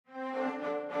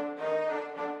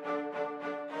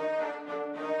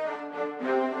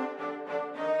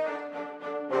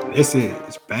This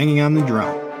is Banging on the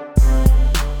Drum.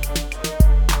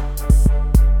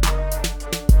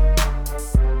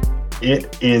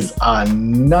 It is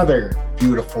another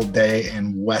beautiful day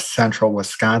in West Central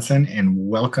Wisconsin, and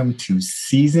welcome to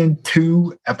Season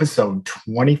 2, Episode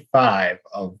 25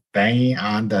 of Banging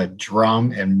on the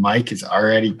Drum. And Mike is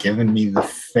already giving me the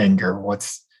finger.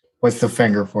 What's the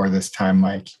finger for this time,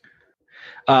 Mike?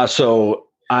 So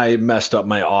I messed up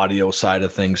my audio side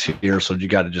of things here, so you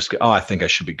got to just go, I think I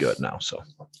should be good now. So,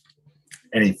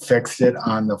 and he fixed it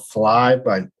on the fly.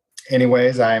 But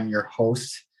anyways, I am your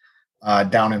host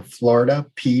down in Florida,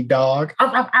 P-Dawg.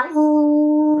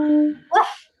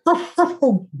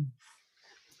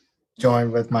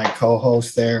 Joined with my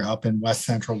co-host there up in West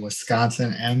Central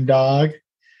Wisconsin, M-Dawg.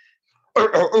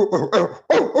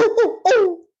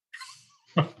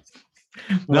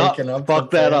 No,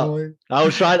 fuck that up.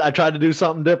 I tried to do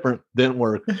something different. Didn't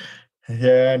work.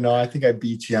 Yeah, no, I think I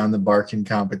beat you on the barking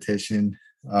competition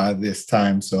this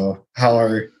time. So how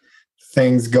are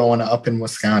things going up in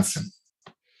Wisconsin?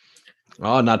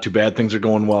 Oh, not too bad. Things are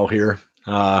going well here.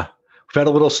 We've had a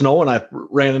little snow and I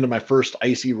ran into my first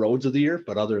icy roads of the year.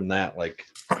 But other than that, like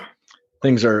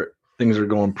things are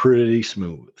going pretty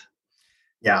smooth.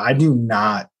 Yeah, I do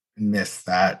not miss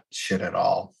that shit at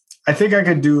all. I think I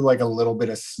could do like a little bit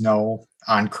of snow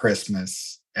on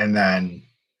Christmas, and then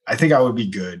I think I would be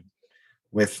good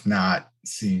with not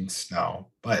seeing snow.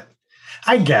 But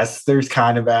I guess there's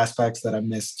kind of aspects that I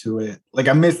miss to it. Like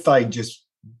I miss like just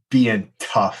being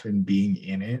tough and being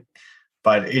in it.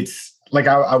 But it's like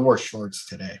I wore shorts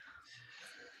today.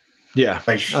 Yeah.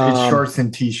 Like it's shorts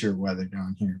and t-shirt weather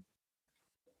down here.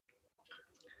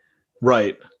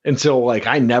 Right. And so like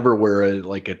I never wear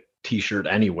a t-shirt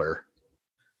anywhere.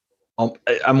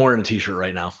 I'm wearing a t-shirt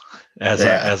right now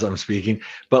as I'm speaking,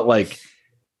 but like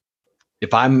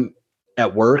if I'm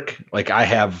at work, like I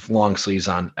have long sleeves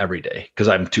on every day because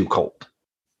I'm too cold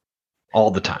all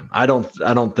the time. I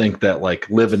don't think that like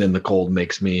living in the cold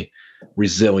makes me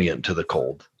resilient to the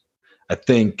cold. I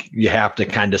think you have to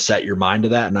kind of set your mind to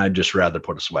that. And I'd just rather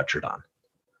put a sweatshirt on.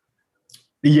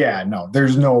 Yeah, no,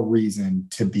 there's no reason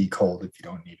to be cold if you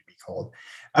don't need to be cold.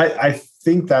 I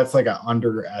think that's like an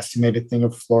underestimated thing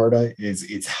of Florida is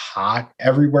it's hot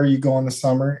everywhere you go in the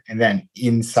summer. And then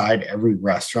inside every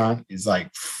restaurant is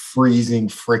like freezing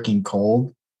freaking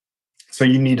cold. So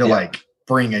you need to like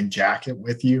bring a jacket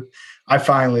with you. I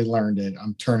finally learned it.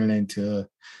 I'm turning into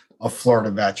a Florida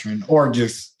veteran or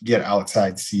just get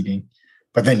outside seating.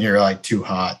 But then you're like too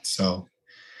hot. So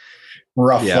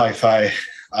rough life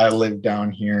I live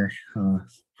down here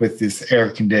with this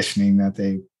air conditioning that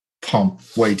they pump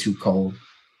way too cold.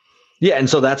 Yeah, and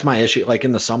so that's my issue. Like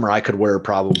in the summer, I could wear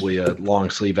probably a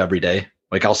long sleeve every day.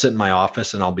 Like I'll sit in my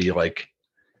office and I'll be like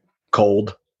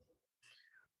cold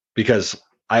because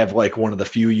I have like one of the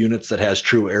few units that has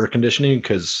true air conditioning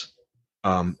because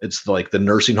it's like the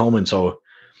nursing home. And so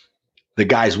the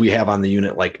guys we have on the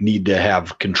unit like need to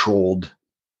have controlled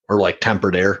or like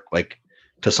tempered air, like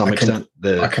to some extent.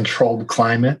 A controlled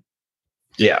climate.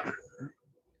 Yeah.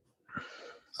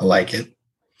 I like it.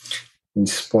 You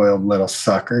spoiled little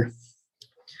sucker.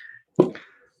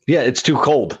 Yeah, it's too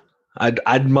cold.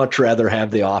 I'd much rather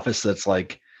have the office that's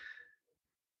like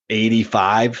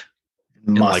 85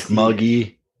 and like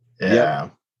muggy. Yeah.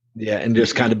 Yep. Yeah, and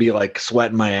just kind of be like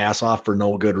sweating my ass off for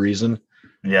no good reason.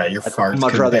 Yeah, your farts. I'd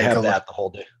much rather have that the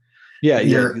whole day. Yeah,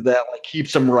 that like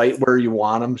keeps them right where you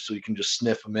want them, so you can just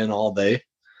sniff them in all day.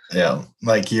 Yeah,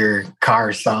 like your car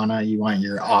sauna, you want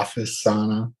your office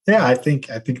sauna. Yeah, I think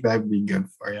that'd be good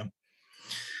for you.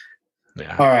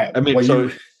 Yeah. All right. I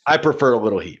mean, I prefer a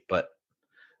little heat, but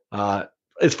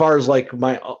as far as like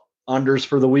my unders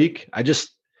for the week,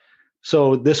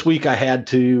 so this week I had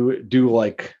to do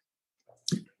like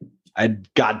I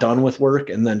got done with work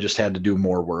and then just had to do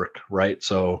more work, right?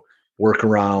 So work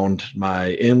around my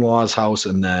in-laws' house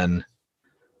and then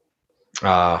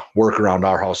work around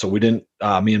our house. So we didn't,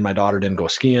 me and my daughter didn't go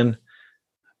skiing,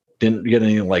 didn't get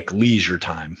any like leisure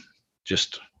time,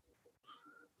 just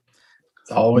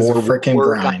it's always a freaking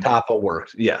grind on top of work.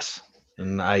 Yes.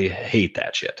 And I hate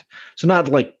that shit. So not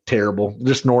like terrible,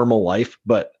 just normal life,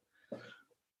 but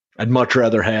I'd much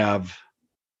rather have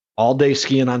all day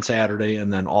skiing on Saturday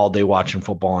and then all day watching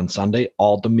football on Sunday,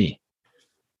 all to me.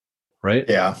 Right?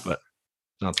 Yeah. But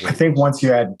I think once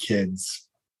you had kids,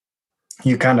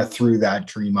 you kind of threw that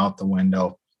dream out the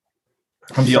window.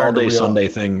 The all day Sunday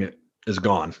thing is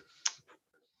gone.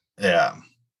 Yeah.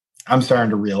 I'm starting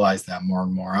to realize that more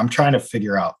and more. I'm trying to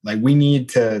figure out, like, we need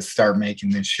to start making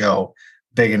this show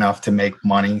big enough to make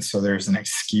money so there's an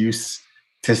excuse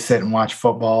to sit and watch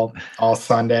football all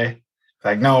Sunday.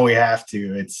 Like, no, we have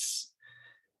to.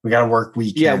 We got to work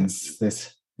weekends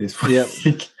this week.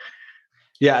 Yep.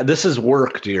 Yeah, this is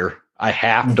work, dear. I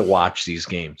have to watch these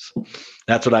games.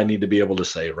 That's what I need to be able to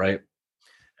say, right?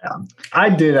 Yeah. I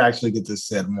did actually get to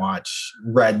sit and watch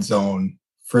Red Zone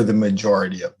for the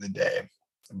majority of the day,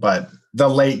 but the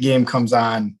late game comes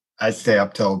on. I stay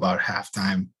up till about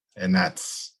halftime, and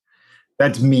that's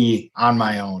me on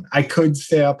my own. I could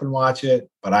stay up and watch it,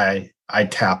 but I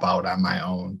tap out on my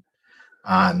own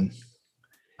on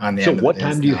the So end what of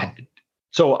time do you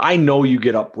so I know you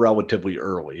get up relatively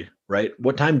early, right?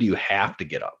 What time do you have to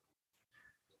get up?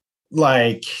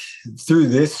 Like through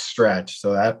this stretch,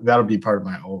 so that'll be part of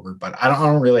my over, but I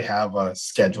don't really have a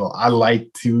schedule. I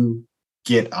like to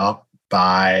get up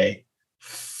by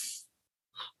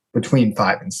between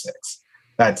 5 and 6.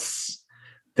 That's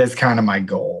kind of my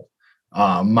goal.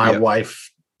 My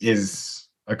wife is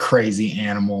a crazy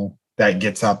animal that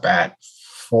gets up at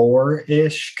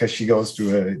 4-ish because she goes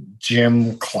to a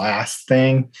gym class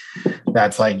thing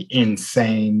that's like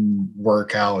insane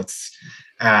workouts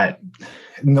and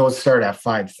those start at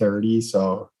 5:30.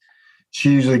 So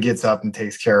she usually gets up and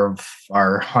takes care of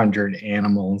our 100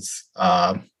 animals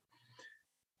and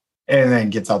then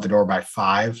gets out the door by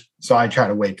 5. So I try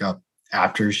to wake up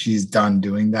after she's done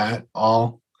doing that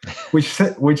all, which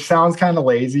sounds kind of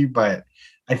lazy, but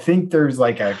I think there's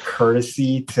like a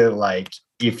courtesy to like,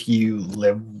 if you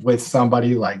live with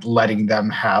somebody, like letting them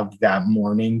have that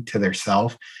morning to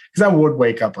themselves. Because I would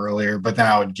wake up earlier, but then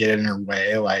I would get in her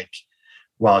way, like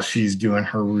while she's doing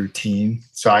her routine.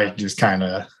 So I just kind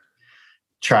of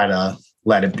try to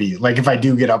let it be. Like if I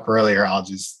do get up earlier, I'll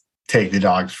just take the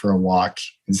dogs for a walk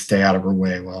and stay out of her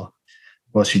way while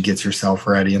she gets herself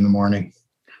ready in the morning.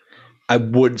 I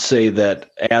would say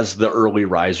that as the early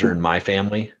riser in my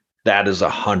family, that is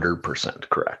 100%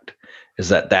 correct. Is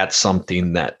that's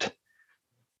something that,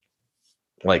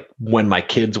 like, when my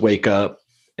kids wake up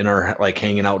and are like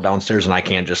hanging out downstairs and I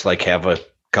can't just like have a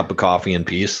cup of coffee in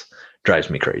peace, drives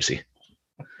me crazy.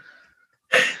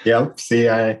 Yep. See,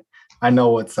 I know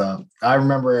what's up. I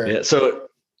remember. Yeah, so,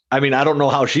 I mean, I don't know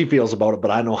how she feels about it,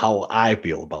 but I know how I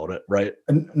feel about it, right?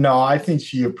 No, I think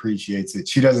she appreciates it.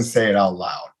 She doesn't say it out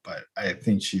loud, but I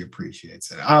think she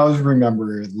appreciates it. I always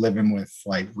remember living with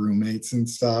like roommates and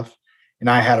stuff. And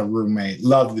I had a roommate,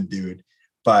 loved the dude,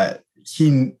 but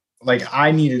he, like, I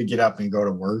needed to get up and go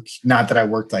to work. Not that I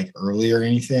worked like early or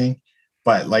anything,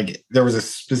 but like there was a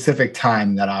specific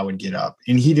time that I would get up,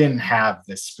 and he didn't have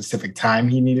this specific time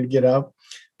he needed to get up,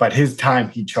 but his time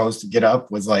he chose to get up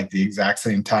was like the exact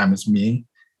same time as me.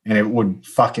 And it would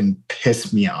fucking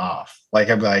piss me off.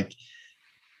 Like I'd be like,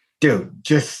 dude,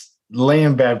 just lay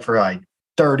in bed for like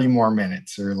 30 more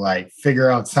minutes or like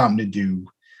figure out something to do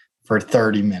for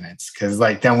 30 minutes. Cause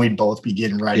like then we'd both be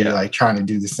getting ready, like trying to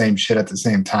do the same shit at the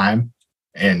same time.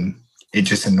 And it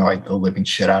just annoyed the living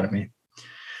shit out of me.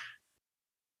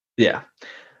 Yeah.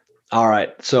 All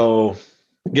right. So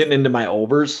getting into my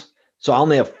overs. So I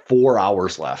only have 4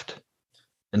 hours left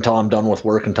until I'm done with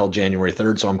work until January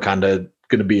 3rd. So I'm kind of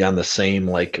going to be on the same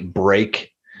like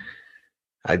break.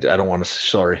 I don't want to,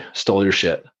 sorry, stole your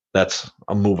shit.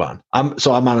 I'll move on. I'm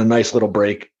on a nice little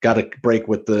break. Got a break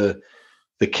with the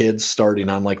kids starting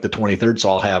on like the 23rd. So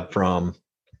I'll have from,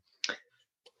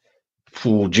 the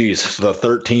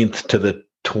 13th to the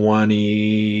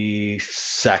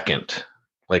 22nd.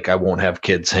 Like I won't have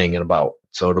kids hanging about.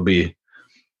 So it'll be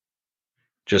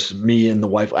just me and the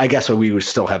wife. I guess we would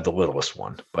still have the littlest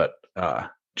one, but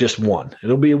just one.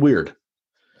 It'll be weird.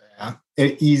 Yeah,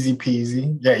 easy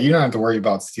peasy. Yeah, you don't have to worry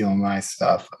about stealing my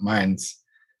stuff.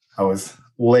 I was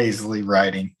lazily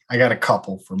writing. I got a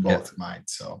couple for both of mine.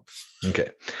 So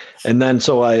okay. And then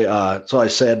so I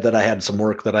said that I had some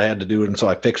work that I had to do, and so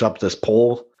I fixed up this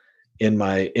pole in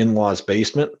my in-laws'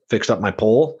 basement, fixed up my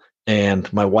pole,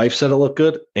 and my wife said it looked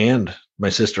good, and my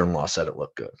sister-in-law said it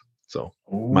looked good. So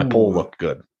my pole looked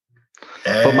good.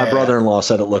 Yeah. But my brother-in-law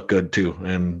said it looked good too,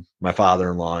 and my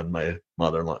father-in-law and my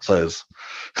mother-in-law says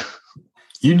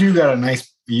you do got a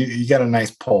nice you got a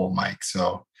nice pole, Mike.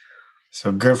 So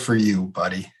good for you,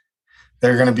 buddy.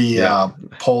 There are going to be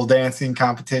pole dancing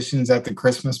competitions at the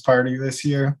Christmas party this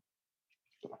year.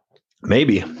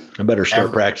 Maybe I better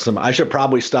start practicing. I should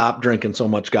probably stop drinking so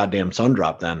much goddamn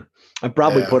Sundrop then. I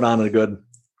probably put on a good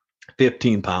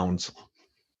 15 pounds.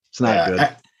 It's not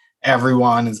good.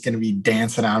 Everyone is going to be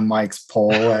dancing on Mike's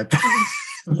pole at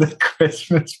the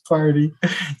Christmas party.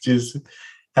 Just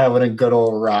having a good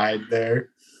old ride there.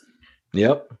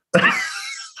 Yep.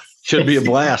 Should be a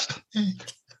blast.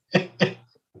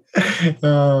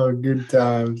 Oh, good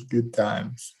times. Good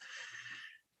times.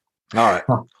 All right.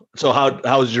 So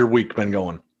how's your week been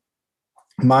going?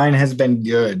 Mine has been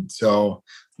good. So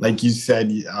like you said,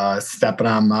 stepping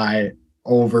on my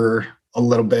over a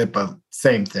little bit, but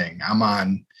same thing. I'm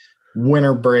on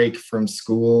winter break from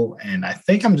school, and I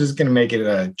think I'm just going to make it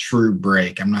a true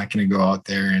break. I'm not going to go out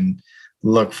there and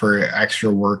look for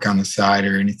extra work on the side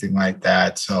or anything like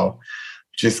that. So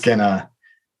just going to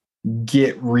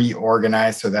get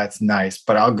reorganized. So that's nice.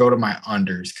 But I'll go to my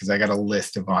unders because I got a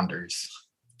list of unders.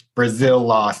 Brazil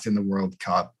lost in the World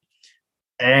Cup.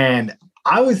 And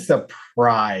I was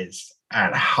surprised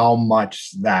at how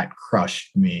much that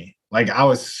crushed me. Like, I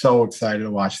was so excited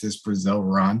to watch this Brazil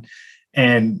run.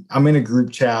 And I'm in a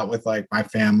group chat with like my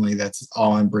family that's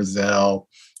all in Brazil.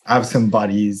 I have some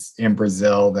buddies in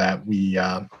Brazil that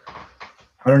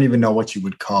I don't even know what you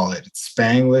would call it. It's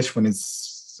Spanglish when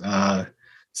it's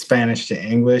Spanish to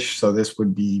English. So this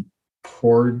would be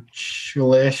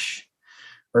Portuguese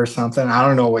or something. I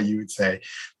don't know what you would say.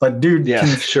 But dude, yeah,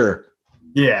 sure.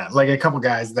 Yeah, like a couple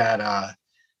guys that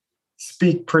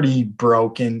speak pretty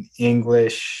broken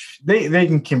English. They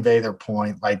can convey their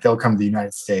point. Like they'll come to the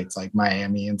United States, like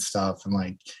Miami and stuff, and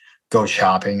like go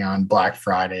shopping on Black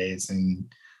Fridays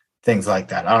and things like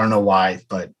that. I don't know why,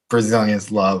 but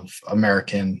Brazilians love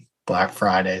American Black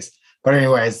Fridays. But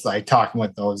anyways, like talking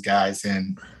with those guys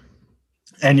and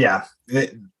yeah,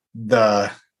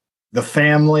 the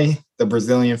family, the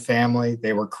Brazilian family,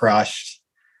 they were crushed.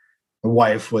 The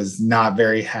wife was not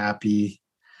very happy.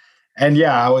 And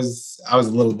yeah, I was a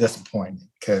little disappointed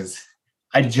because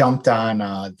I jumped on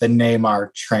the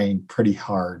Neymar train pretty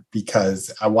hard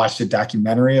because I watched a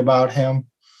documentary about him.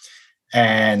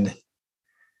 And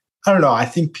I don't know, I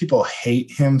think people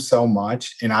hate him so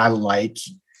much. And I like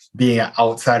being an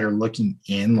outsider looking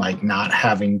in, like not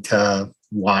having to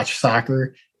watch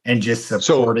soccer and just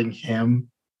supporting him.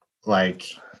 Like,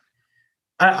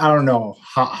 I don't know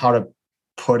how to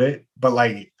put it, but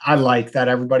like I like that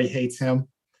everybody hates him,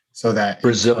 so that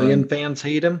Brazilian fans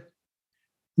hate him.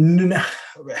 No,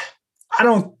 I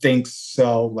don't think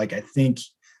so. Like I think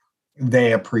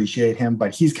they appreciate him,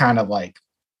 but he's kind of like,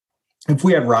 if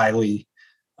we had Riley,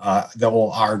 the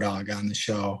old R-Dog on the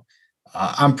show,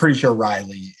 I'm pretty sure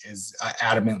Riley is an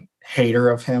adamant hater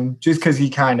of him, just because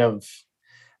he kind of,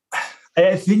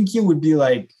 I think it would be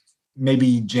like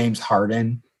maybe James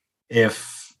Harden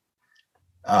if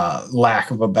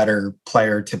lack of a better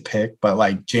player to pick, but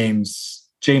like James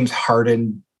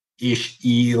Harden-ish,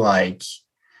 like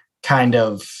kind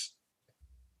of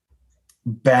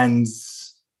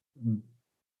bends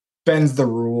the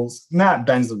rules, not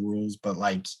bends the rules, but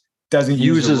like doesn't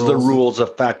uses the rules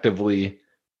effectively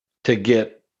to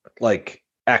get like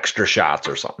extra shots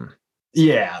or something.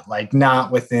 Yeah, like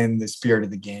not within the spirit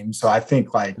of the game. So I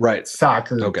think like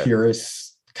soccer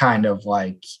purists kind of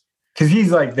like, because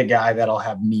he's like the guy that'll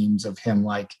have memes of him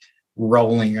like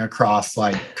rolling across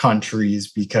like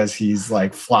countries because he's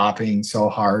like flopping so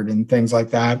hard and things like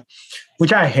that,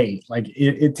 which I hate. Like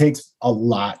it takes a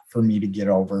lot for me to get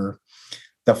over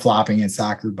the flopping in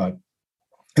soccer, but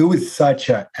it was such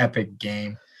an epic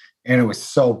game and it was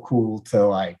so cool to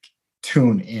like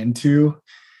tune into.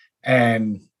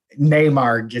 And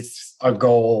Neymar gets a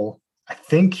goal, I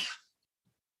think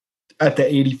at the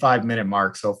 85-minute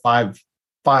mark. So five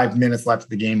minutes left of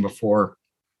the game before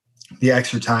the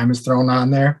extra time is thrown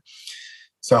on there.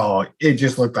 So it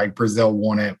just looked like Brazil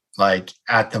won it like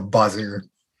at the buzzer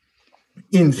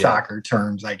in soccer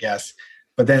terms, I guess.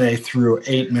 But then they threw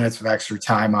 8 minutes of extra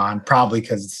time on, probably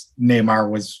because Neymar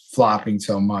was flopping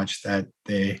so much that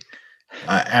they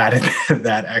added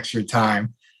that extra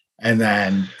time. And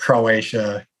then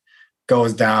Croatia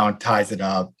goes down, ties it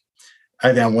up.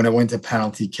 And then when it went to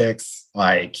penalty kicks,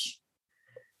 like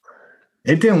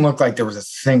it didn't look like there was a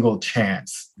single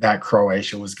chance that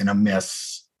Croatia was going to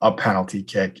miss a penalty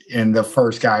kick. And the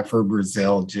first guy for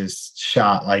Brazil just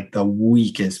shot like the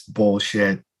weakest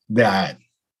bullshit that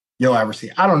you'll ever see.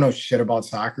 I don't know shit about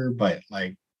soccer, but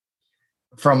like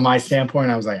from my standpoint,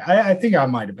 I was like, I think I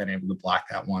might have been able to block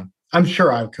that one. I'm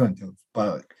sure I couldn't have,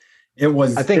 but it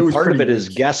was. I think it was part of it weak. is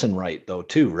guessing right though,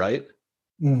 too, right?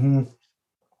 Mm-hmm.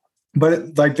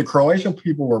 But like the Croatian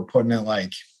people were putting it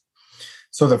like,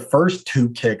 so the first two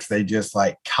kicks, they just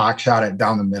like cock shot it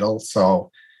down the middle.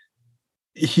 So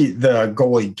the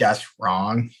goalie guessed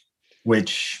wrong,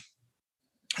 which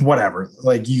whatever,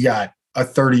 like you got a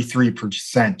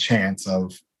 33% chance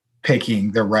of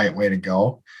picking the right way to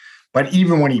go. But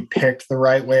even when he picked the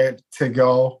right way to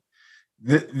go,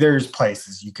 there's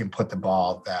places you can put the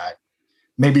ball that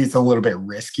maybe it's a little bit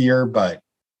riskier, but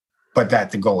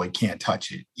that the goalie can't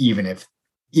touch it, even if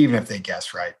they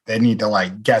guess right. They need to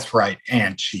like guess right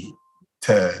and cheat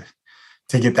to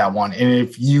get that one. And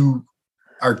if you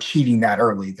are cheating that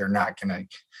early, they're not going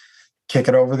to kick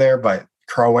it over there. But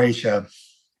Croatia,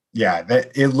 yeah,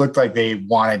 that it looked like they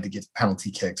wanted to get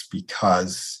penalty kicks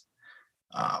because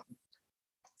I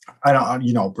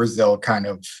don't, Brazil kind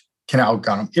of can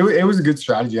outgun them. It was a good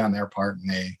strategy on their part, and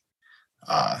they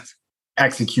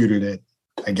executed it,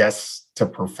 I guess, to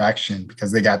perfection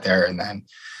because they got there, and then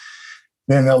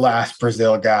the last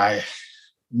Brazil guy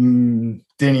didn't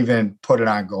even put it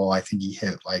on goal. I think he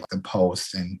hit like the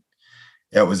post, and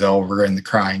it was over, and the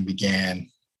crying began.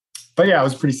 But yeah, it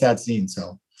was a pretty sad scene.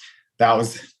 So that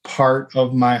was part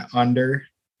of my under.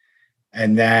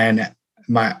 And then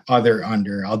my other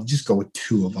under, I'll just go with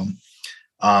two of them.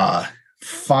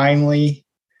 Finally,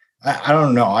 I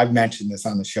don't know. I've mentioned this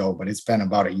on the show, but it's been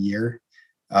about a year.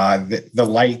 The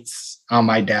lights on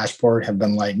my dashboard have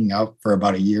been lighting up for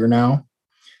about a year now.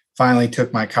 Finally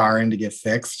took my car in to get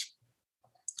fixed.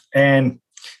 And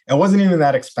it wasn't even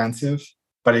that expensive,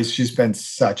 but it's just been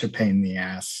such a pain in the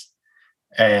ass.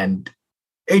 And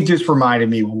it just reminded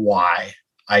me why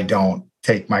I don't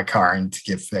take my car in to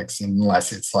get fixed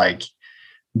unless it's like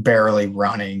barely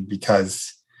running,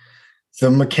 because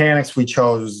the mechanics we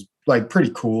chose like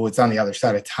pretty cool. It's on the other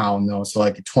side of town though, so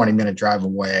like a 20-minute drive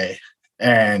away.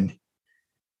 And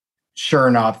sure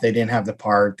enough, they didn't have the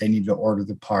part. They needed to order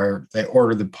the part. They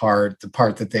ordered the part. The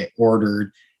part that they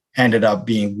ordered ended up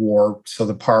being warped, so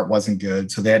the part wasn't good.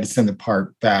 So they had to send the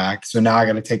part back. So now I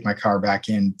got to take my car back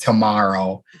in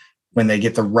tomorrow when they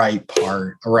get the right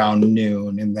part around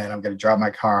noon. And then I'm going to drop my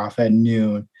car off at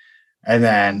noon. And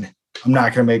then I'm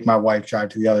not going to make my wife drive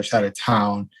to the other side of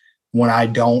town when I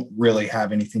don't really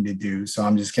have anything to do. So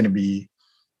I'm just going to be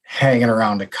hanging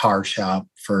around a car shop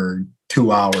for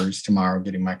 2 hours tomorrow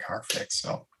getting my car fixed.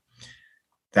 So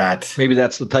maybe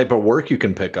that's the type of work you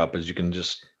can pick up, is you can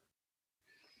just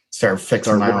start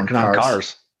fixing my own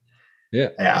cars.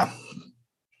 Yeah.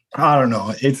 I don't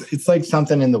know. It's like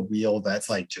something in the wheel that's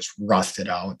like just rusted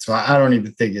out. So I don't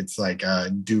even think it's like a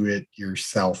do it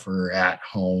yourself or at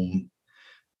home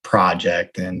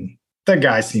project. And the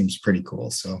guy seems pretty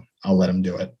cool, so I'll let him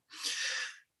do it.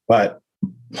 But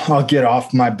I'll get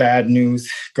off my bad news,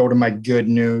 go to my good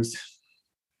news.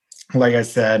 Like I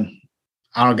said,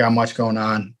 I don't got much going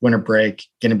on. Winter break,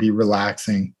 gonna be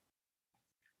relaxing,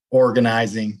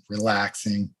 organizing,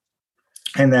 relaxing.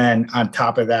 And then on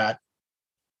top of that,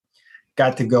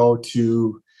 got to go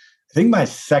to, I think, my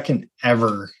second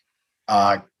ever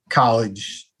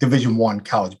college, Division I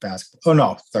college basketball. Oh,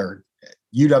 no, third.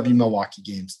 UW Milwaukee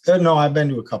games. No, I've been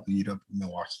to a couple of UW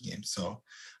Milwaukee games, so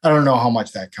I don't know how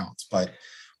much that counts. But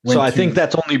so I think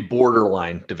that's only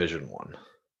borderline Division I.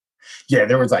 Yeah,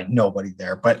 there was like nobody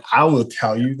there. But I will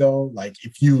tell you, though, like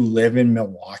if you live in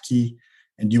Milwaukee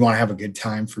and you want to have a good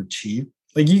time for cheap,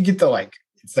 like you get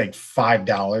it's like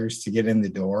 $5 to get in the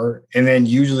door. And then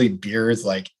usually beer is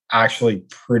like actually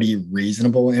pretty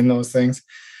reasonable in those things.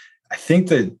 I think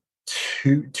the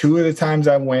two of the times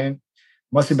I went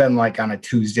must have been like on a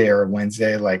Tuesday or a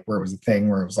Wednesday, like where it was a thing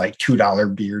where it was like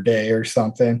 $2 beer day or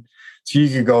something. So you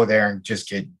could go there and just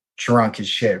get drunk as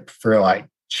shit for like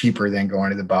cheaper than going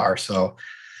to the bar. So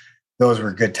those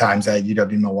were good times at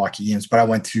UW Milwaukee games. But I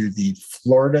went to the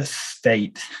Florida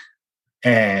State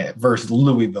versus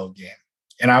Louisville game.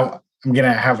 And I'm going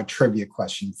to have a trivia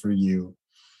question for you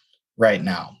right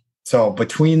now. So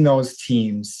between those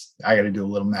teams, I got to do a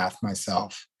little math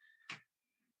myself.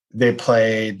 They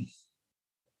played,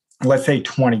 let's say,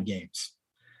 20 games.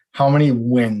 How many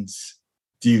wins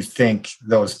do you think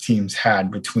those teams had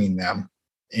between them?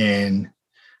 In,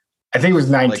 I think it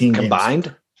was 19 like combined?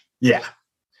 Games. Yeah.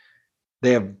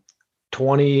 They have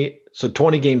 20. So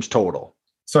 20 games total.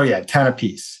 So yeah, 10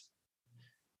 apiece.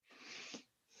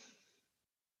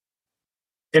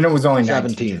 And it was only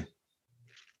 17.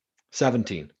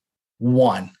 17.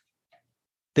 One.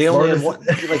 They only have one,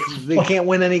 like they can't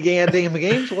win any damn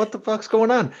games. What the fuck's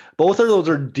going on? Both of those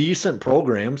are decent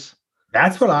programs.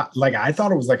 That's what I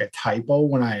thought it was like a typo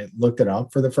when I looked it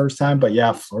up for the first time. But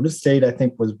yeah, Florida State, I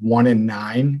think, was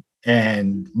 1-9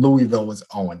 and Louisville was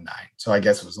 0-9. So I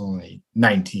guess it was only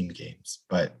 19 games.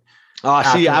 But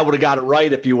I would have got it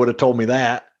right if you would have told me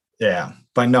that. Yeah.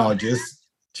 But no, just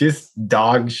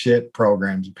dog shit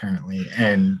programs apparently.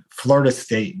 And Florida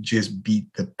State just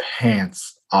beat the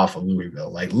pants off of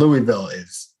Louisville. Like Louisville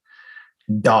is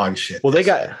dog shit. Well, they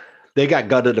got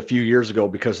gutted a few years ago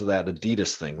because of that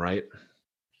Adidas thing, right?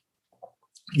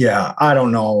 Yeah. I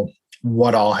don't know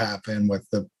what all happened with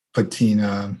the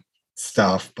patina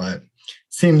stuff, but it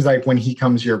seems like when he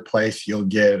comes to your place, you'll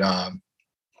get a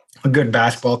good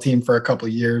basketball team for a couple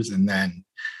of years and then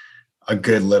a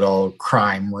good little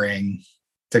crime ring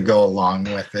to go along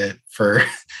with it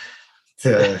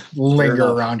to linger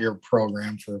around your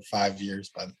program for 5 years.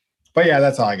 But yeah,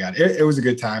 that's all I got. It was a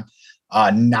good time.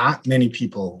 Not many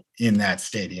people in that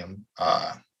stadium,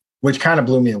 which kind of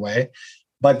blew me away.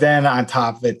 But then on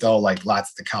top of it, though, like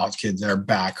lots of the college kids are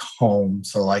back home.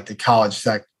 So like the college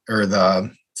or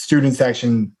the student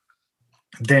section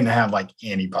didn't have like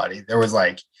anybody. There was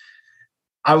like,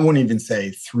 I wouldn't even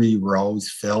say 3 rows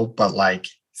filled, but like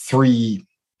 3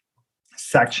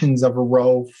 sections of a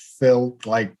row filled,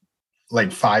 like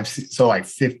 5, so like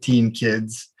 15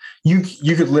 kids. You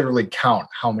could literally count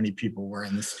how many people were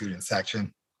in the student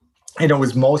section. And it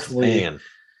was mostly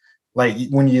like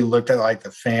when you looked at like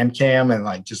the fan cam and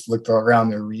like just looked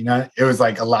around the arena, it was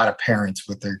like a lot of parents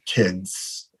with their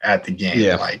kids at the game.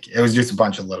 Yeah. Like it was just a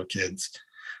bunch of little kids.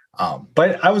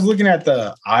 But I was looking at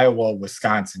the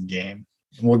Iowa-Wisconsin game.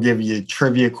 We'll give you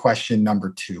trivia question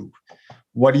number 2.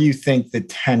 What do you think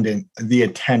the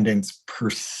attendance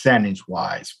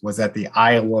percentage-wise was at the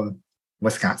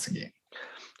Iowa-Wisconsin game?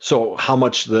 So how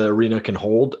much the arena can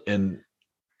hold? And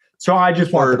so I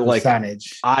just want the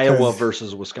percentage. Like Iowa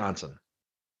versus Wisconsin.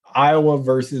 Iowa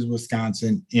versus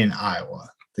Wisconsin in Iowa,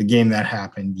 the game that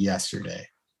happened yesterday.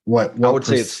 What I would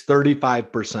say it's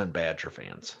 35% Badger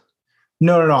fans.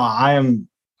 No. I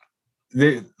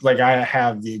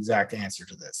have the exact answer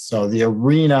to this. So the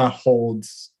arena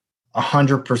holds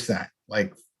 100%.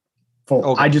 Like full.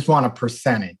 Okay. I just want a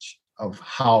percentage of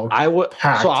how I would.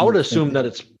 So I would assume that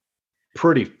it's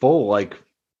pretty full, like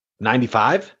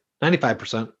 95%.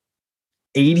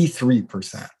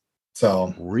 83%.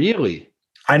 So really,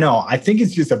 I know. I think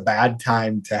it's just a bad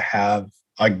time to have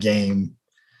a game.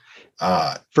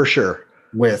 For sure.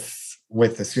 With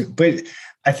the student, but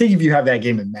I think if you have that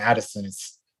game in Madison,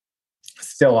 it's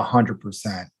still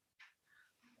 100%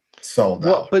 sold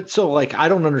out. But so like I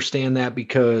don't understand that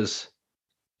because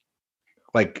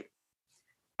like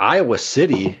Iowa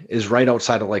City is right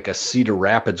outside of like a Cedar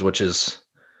Rapids, which is,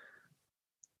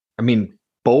 I mean,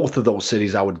 both of those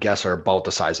cities I would guess are about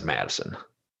the size of Madison.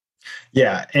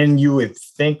 Yeah, and you would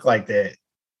think like that,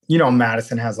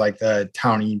 Madison has like the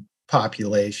townie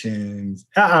populations.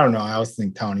 I don't know. I always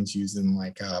think townies using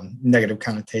like a negative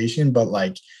connotation, but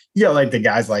like you got like the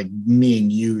guys like me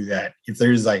and you that if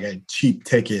there's like a cheap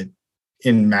ticket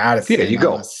in Madison, you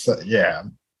go. Yeah.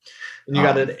 And you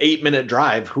got an 8-minute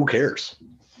drive. Who cares?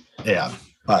 Yeah.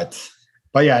 But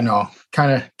yeah, no,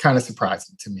 kind of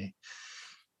surprising to me.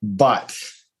 But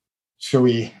should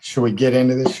we get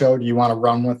into the show? Do you want to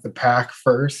run with the pack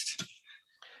first?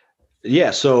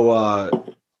 Yeah.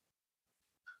 So,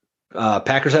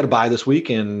 Packers had a bye this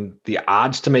week, and the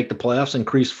odds to make the playoffs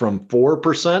increased from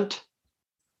 4%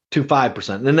 to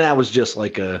 5%. And that was just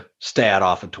like a stat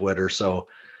off of Twitter. So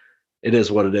it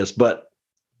is what it is. But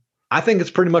I think it's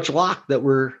pretty much locked that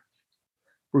we're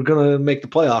going to make the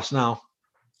playoffs now.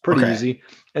 Pretty easy.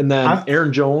 And then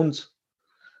Aaron Jones.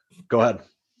 Go ahead.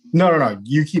 No.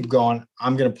 You keep going.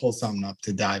 I'm going to pull something up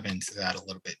to dive into that a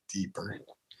little bit deeper.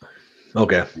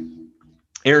 Okay.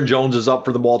 Aaron Jones is up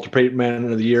for the Walter Payton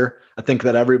Man of the Year. I think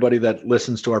that everybody that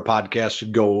listens to our podcast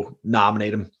should go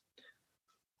nominate him.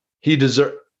 He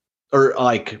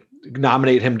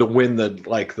nominate him to win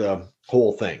the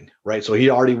whole thing, right? So he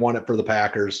already won it for the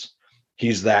Packers.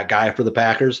 He's that guy for the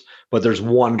Packers, but there's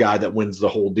one guy that wins the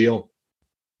whole deal.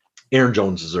 Aaron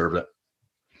Jones deserved it.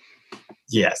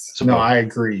 Yes. So, no, I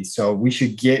agree. So we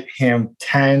should get him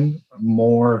 10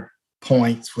 more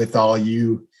points with all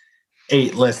you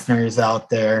 8 listeners out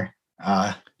there.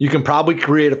 You can probably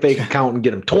create a fake account and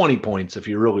get him 20 points if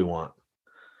you really want.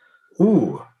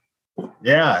 Ooh,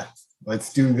 yeah.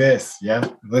 Let's do this. Yeah.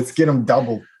 Let's get him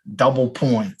double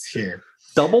points here.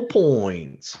 Double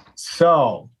points.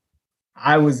 So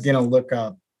I was going to look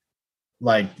up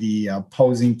like the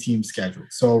opposing team schedule.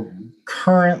 So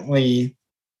currently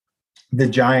the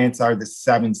Giants are the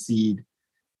 7th seed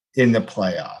in the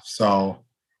playoffs. So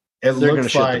they're going to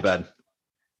shit the bed.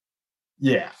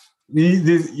 Yeah.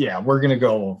 We're going to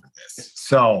go over this.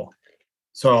 So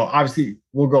obviously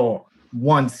we'll go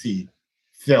 1 seed,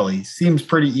 Philly. Seems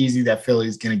pretty easy that Philly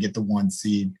is going to get the 1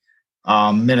 seed.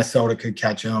 Minnesota could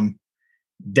catch them.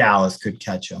 Dallas could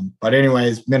catch them. But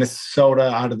anyways, Minnesota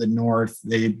out of the North,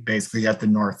 they basically got the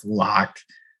North locked.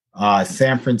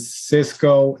 San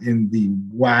Francisco in the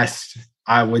West,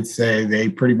 I would say they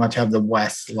pretty much have the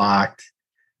West locked.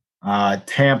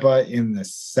 Tampa in the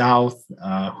South.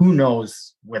 Who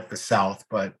knows with the South?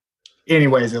 But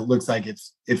anyways, it looks like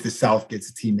if the South gets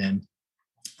a team in,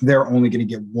 they're only going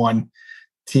to get 1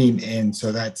 team in.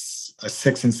 So that's a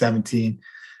 6 and 17.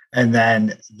 And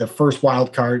then the first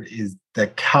wild card is the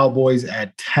Cowboys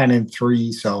at 10 and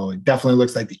 3. So it definitely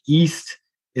looks like the East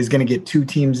is going to get 2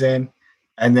 teams in.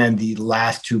 And then the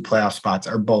last 2 playoff spots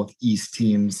are both East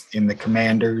teams in the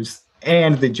Commanders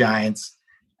and the Giants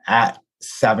at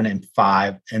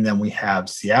 7-5, and then we have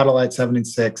Seattle at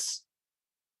 7-6,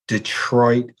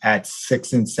 Detroit at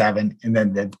 6-7, and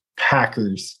then the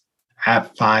Packers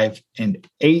at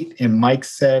 5-8. And Mike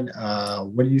said,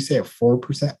 what did you say? A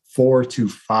 4%, 4 to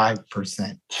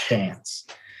 5% chance.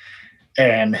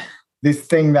 And this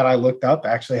thing that I looked up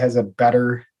actually has a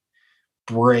better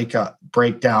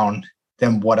breakdown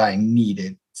than what I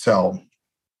needed. So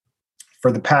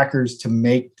for the Packers to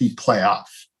make the playoff,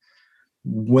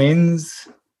 wins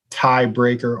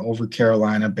tiebreaker over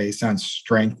Carolina based on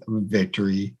strength of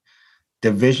victory.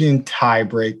 Division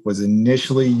tiebreak was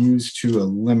initially used to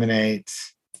eliminate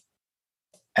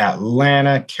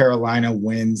Atlanta. Carolina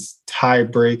wins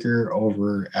tiebreaker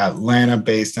over Atlanta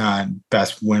based on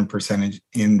best win percentage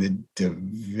in the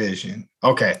division.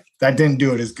 Okay, that didn't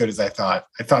do it as good as I thought.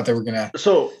 I thought they were going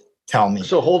to tell me.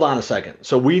 So hold on a second.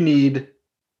 So we need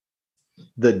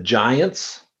the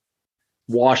Giants,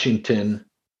 Washington,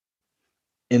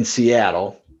 and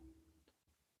Seattle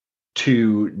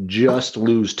to just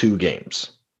lose 2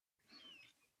 games.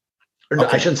 Or no,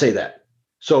 I shouldn't say that.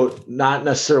 So not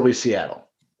necessarily Seattle,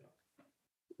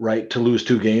 right? To lose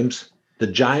 2 games. The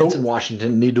Giants and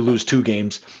Washington need to lose 2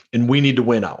 games, and we need to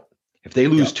win out. If they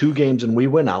lose 2 games and we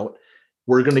win out,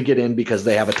 we're going to get in because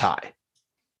they have a tie,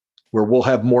 where we'll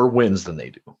have more wins than they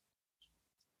do.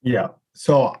 Yeah.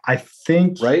 So I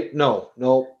think... Right? No.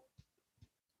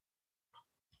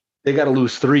 They got to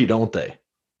lose 3, don't they?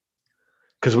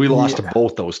 Because we lost to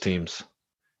both those teams.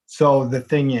 So the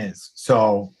thing is,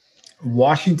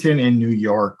 Washington and New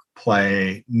York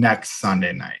play next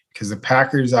Sunday night because the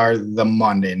Packers are the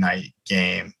Monday night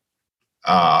game.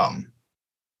 Damn,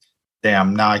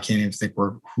 now I can't even think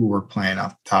who we're playing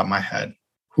off the top of my head.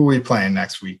 Who are we playing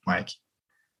next week, Mike?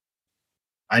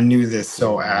 I knew this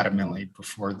so adamantly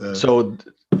before the...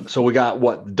 So we got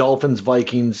what? Dolphins,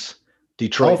 Vikings,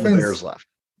 Detroit, and Bears left.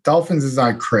 Dolphins is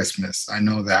on Christmas. I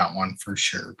know that one for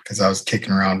sure because I was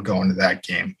kicking around going to that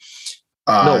game.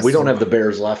 No, we don't have the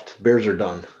Bears left. Bears are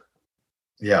done.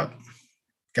 Yeah.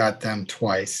 Got them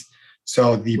twice.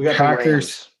 So the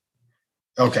Packers.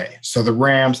 Okay. So the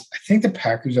Rams, I think the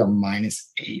Packers are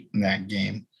 -8 in that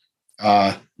game.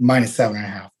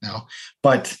 -7.5 now.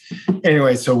 But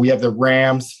anyway, so we have the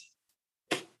Rams,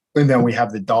 and then we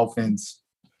have the Dolphins,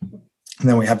 and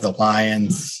then we have the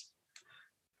Lions.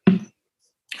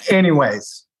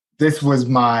 Anyways, this was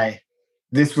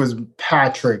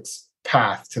Patrick's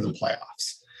path to the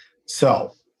playoffs.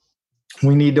 So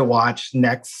we need to watch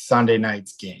next Sunday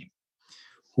night's game.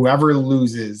 Whoever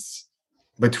loses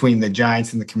between the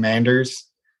Giants and the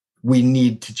Commanders, we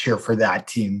need to cheer for that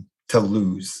team to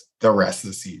lose the rest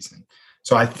of the season.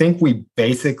 So I think we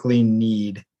basically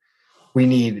need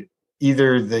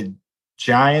either the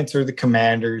Giants or the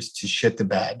Commanders to shit the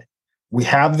bed. We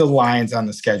have the Lions on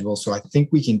the schedule, so I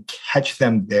think we can catch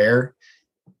them there.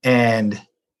 And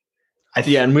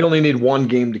and we only need 1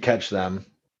 game to catch them.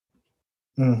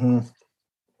 Mm-hmm.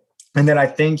 And then I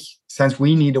think since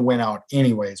we need to win out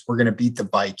anyways, we're going to beat the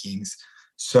Vikings.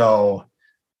 So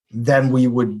then we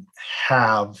would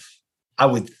have, I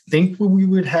would think we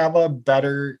would have a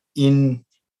better in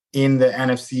the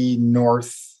NFC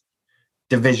North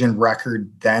division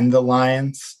record than the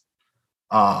Lions.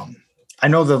 I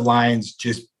know the Lions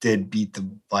just did beat the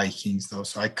Vikings though,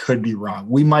 so I could be wrong.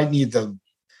 We might need the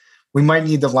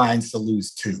Lions to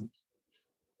lose 2.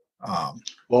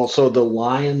 So the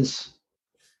Lions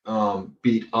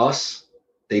beat us,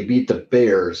 they beat the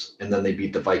Bears, and then they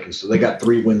beat the Vikings. So they got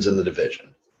 3 wins in the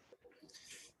division.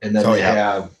 And then they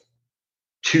have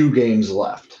 2 games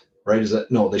left, right?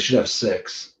 They should have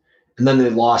 6. And then they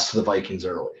lost to the Vikings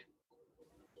early.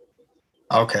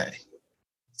 Okay.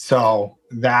 So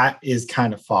that is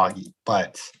kind of foggy,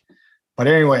 but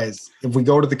anyways, if we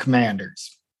go to the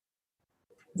Commanders,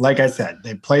 like I said,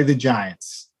 they play the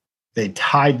Giants. They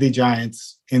tied the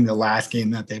Giants in the last game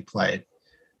that they played.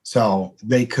 So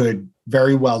they could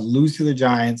very well lose to the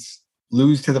Giants,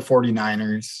 lose to the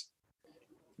 49ers.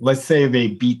 Let's say they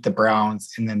beat the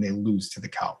Browns and then they lose to the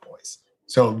Cowboys.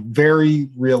 So very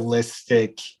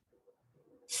realistic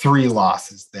 3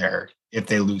 losses there if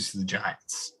they lose to the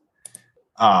Giants.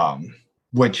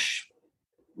 Which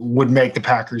would make the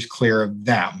Packers clear of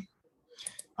them.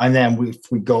 And then if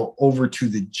we go over to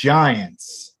the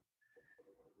Giants,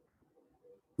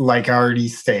 like I already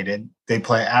stated, they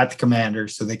play at the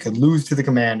Commanders, so they could lose to the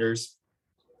Commanders.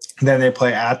 Then they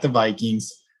play at the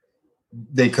Vikings.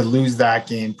 They could lose that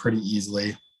game pretty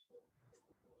easily.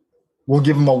 We'll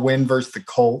give them a win versus the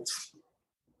Colts.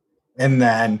 And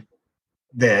then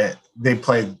they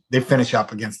finish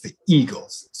up against the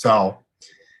Eagles. So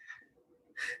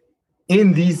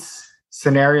in these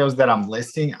scenarios that I'm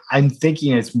listing, I'm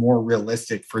thinking it's more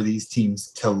realistic for these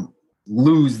teams to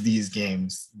lose these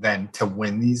games than to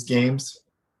win these games.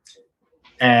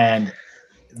 And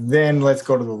then let's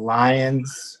go to the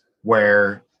Lions,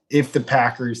 where if the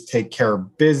Packers take care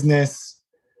of business,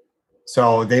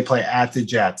 so they play at the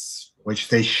Jets, which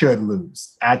they should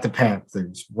lose, at the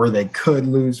Panthers, where they could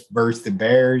lose, versus the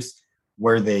Bears,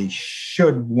 where they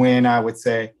should win, I would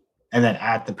say, and then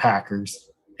at the Packers.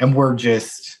 And we're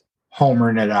just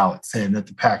homering it out, saying that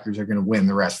the Packers are going to win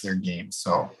the rest of their games.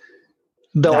 So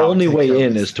the only way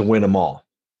in is to win them all.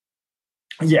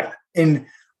 Yeah. And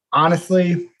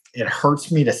honestly, it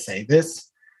hurts me to say this,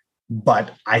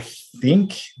 but I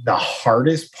think the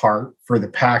hardest part for the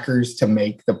Packers to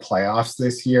make the playoffs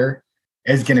this year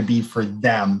is going to be for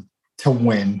them to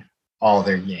win all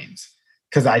their games.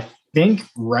 Because I think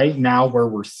right now where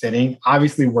we're sitting,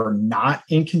 obviously we're not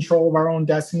in control of our own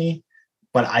destiny,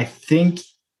 but I think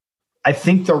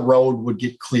the road would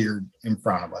get cleared in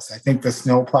front of us. I think the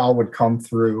snowplow would come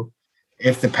through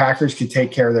if the Packers could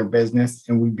take care of their business,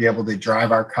 and we'd be able to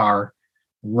drive our car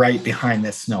right behind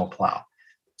this snowplow.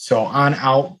 So on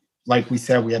out, like we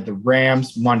said, we had the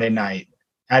Rams Monday night,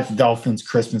 at the Dolphins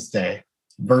Christmas Day,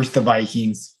 versus the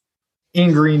Vikings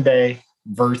in Green Bay,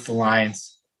 versus the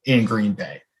Lions in Green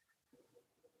Bay.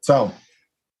 So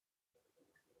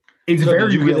it's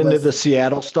very Did you get realistic. into the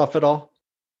Seattle stuff at all?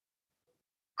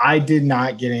 I did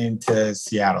not get into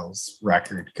Seattle's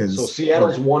record because So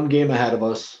Seattle's one game ahead of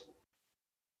us.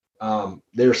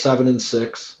 They're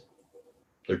 7-6.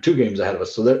 They're 2 games ahead of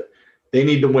us. So they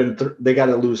need to win. They got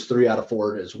to lose 3 out of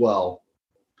 4 as well.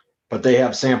 But they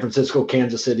have San Francisco,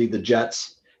 Kansas City, the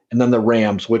Jets, and then the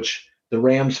Rams, which the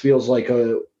Rams feels like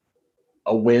a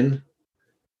win,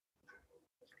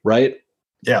 right?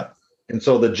 Yeah. And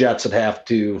so the Jets would have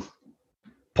to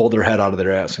pull their head out of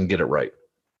their ass and get it right.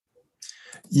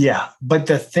 Yeah. But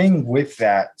the thing with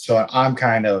that, so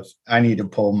I need to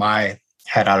pull my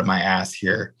head out of my ass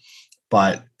here.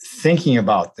 But thinking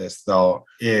about this, though,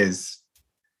 is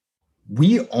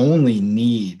we only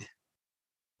need,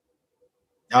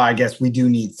 I guess we do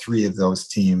need 3 of those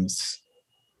teams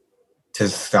to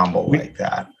stumble like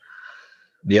that.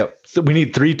 Yep. So we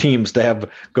need 3 teams to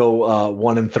go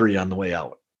 1-3 on the way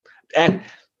out. And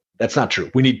that's not true.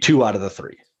 We need 2 out of the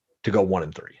 3 to go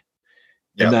 1-3. Yep.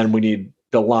 And then we need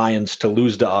the Lions to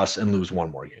lose to us and lose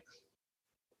 1 more game.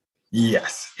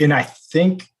 Yes. And I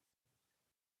think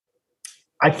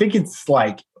it's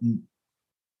like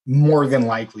more than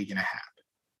likely going to happen.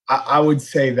 I would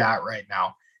say that right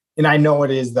now. And I know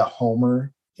it is the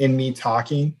homer in me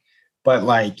talking, but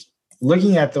like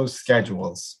looking at those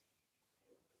schedules,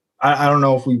 I don't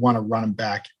know if we want to run them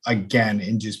back again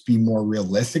and just be more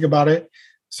realistic about it.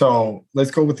 So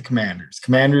let's go with the Commanders.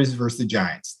 Commanders versus the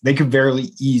Giants. They could very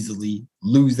easily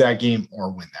lose that game or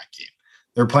win that game.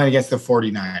 They're playing against the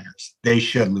 49ers. They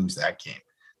should lose that game.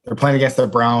 They're playing against the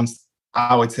Browns.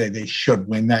 I would say they should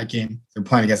win that game. They're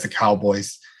playing against the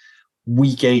Cowboys.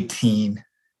 Week 18.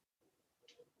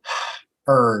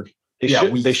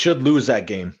 They should lose that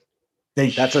game.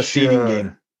 That's a seeding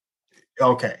game.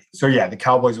 Okay. So, yeah, the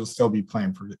Cowboys will still be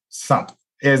playing for something.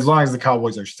 As long as the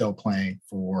Cowboys are still playing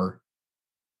for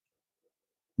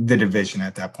the division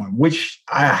at that point, which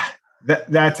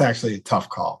that's actually a tough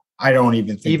call. I don't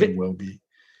even think it will be.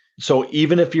 So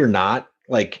even if you're not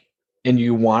like, and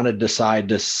you want to decide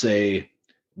to say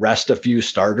rest a few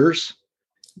starters,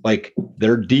 like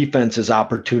their defense is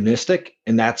opportunistic,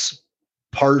 and that's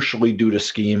partially due to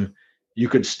scheme. You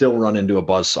could still run into a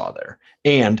buzzsaw there.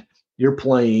 And you're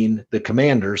playing the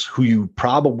Commanders, who you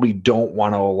probably don't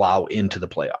want to allow into the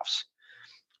playoffs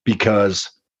because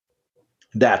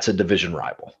that's a division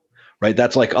rival, right?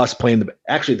 That's like us playing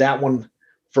actually that one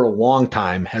for a long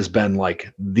time has been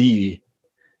like the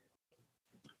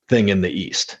thing in the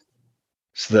East.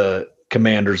 It's the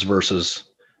Commanders versus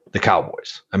the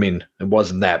Cowboys. I mean, it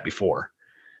wasn't that before.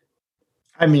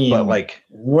 I mean, but like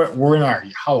we're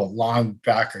in how long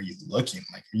back are you looking?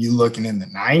 Like, are you looking in the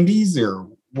 90s or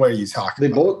what are you talking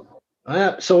about?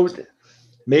 Both. So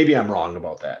maybe I'm wrong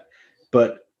about that,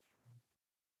 but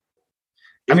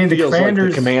I mean,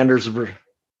 the Commanders were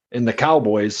in the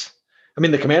Cowboys. I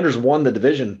mean, the Commanders won the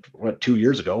division 2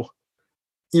 years ago.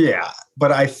 Yeah,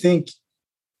 but I think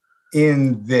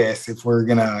in this, if we're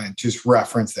gonna just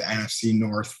reference the NFC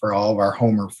North for all of our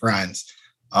Homer friends,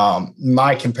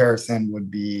 my comparison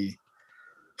would be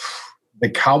the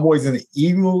Cowboys and the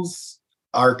Eagles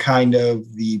are kind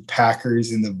of the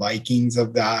Packers and the Vikings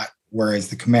of that, whereas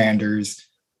the Commanders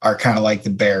are kind of like the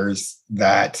Bears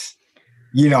that,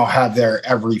 have their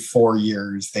every 4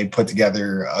 years they put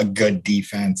together a good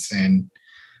defense and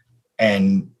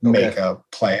and make a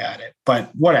play at it.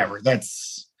 But whatever. But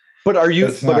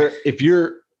if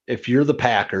you're the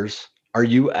Packers, are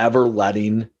you ever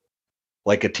letting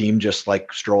like a team just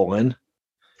like stroll in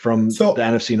from the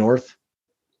NFC North?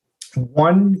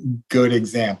 One good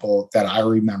example that I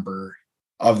remember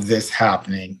of this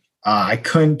happening, I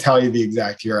couldn't tell you the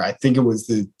exact year. I think it was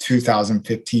the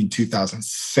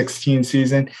 2015-2016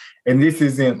 season. And this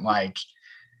isn't like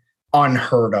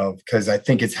unheard of because I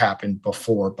think it's happened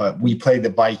before, but we played the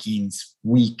Vikings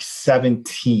week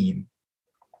 17.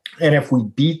 And if we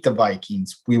beat the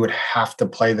Vikings, we would have to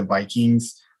play the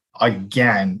Vikings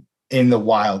again in the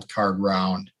wild card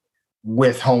round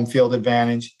with home field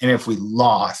advantage. And if we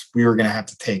lost, we were going to have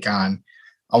to take on,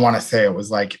 I want to say it was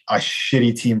like a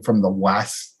shitty team from the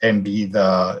West and be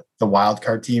the wild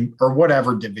card team or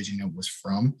whatever division it was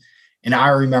from. And I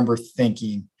remember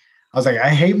thinking, I was like, I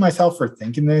hate myself for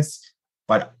thinking this,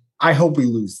 but I hope we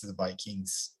lose to the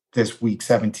Vikings this week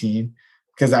 17,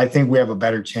 because I think we have a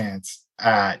better chance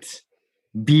at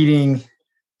beating,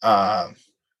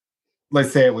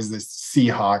 let's say it was the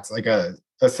Seahawks, like a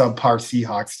subpar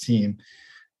Seahawks team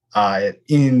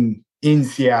in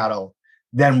Seattle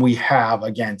than we have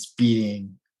against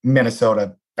beating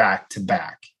Minnesota back to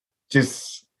back.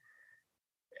 Just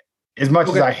as much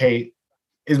as I hate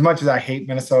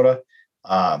Minnesota,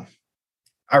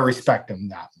 I respect them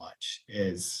that much.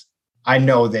 Is I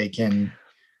know they can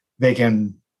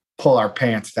pull our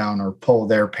pants down or pull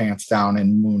their pants down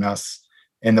and moon us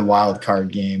in the wild card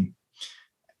game.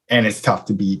 And it's tough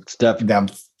to beat them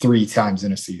 3 times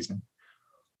in a season.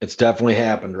 It's definitely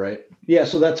happened, right? Yeah,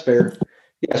 so that's fair.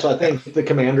 Yeah, so I think the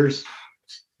Commanders,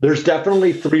 there's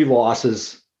definitely 3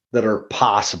 losses that are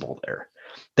possible there.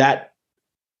 That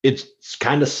it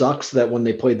kind of sucks that when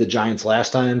they played the Giants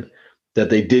last time that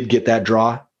they did get that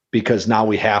draw, because now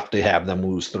we have to have them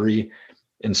lose 3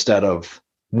 instead of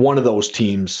one of those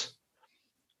teams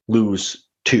lose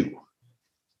 2.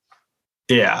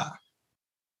 Yeah.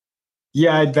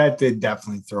 Yeah, that did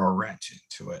definitely throw a wrench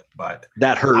into it, but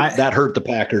that hurt the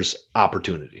Packers'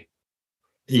 opportunity.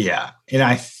 Yeah. And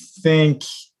I think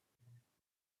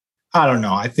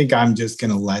I'm just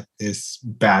going to let this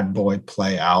bad boy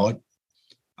play out.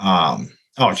 Oh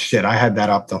shit, I had that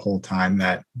up the whole time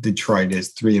that Detroit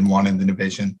is 3-1 in the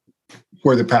division,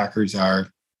 where the Packers are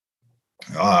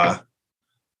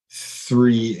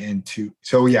 3-2.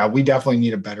 So yeah, we definitely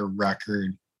need a better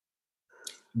record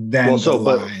than the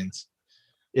Lions.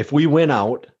 If we win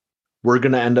out, we're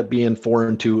going to end up being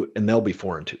 4-2, and they'll be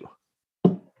 4-2.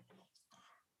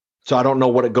 So I don't know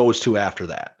what it goes to after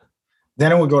that.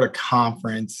 Then it would go to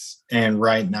conference, and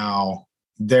right now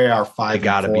they are 5-4. They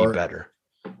got to be better.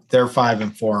 They're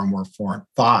 5-4, and we're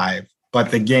 4-5.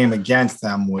 But the game against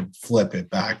them would flip it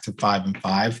back to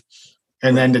 5-5.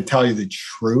 And then to tell you the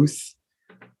truth,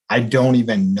 I don't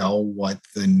even know what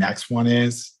the next one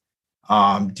is.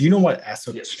 Do you know what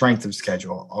strength of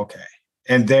schedule? Okay.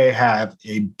 And they have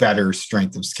a better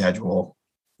strength of schedule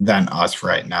than us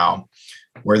right now,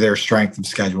 where their strength of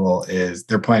schedule is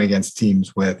they're playing against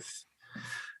teams with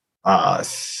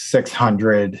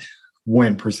 600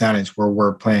 win percentage, where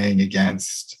we're playing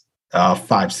against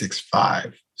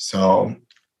 565. So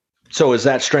is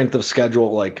that strength of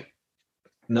schedule like,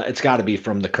 no, it's got to be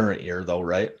from the current year though,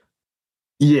 right?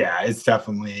 Yeah, it's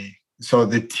definitely. So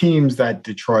the teams that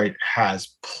Detroit has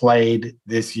played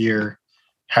this year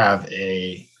have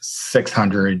a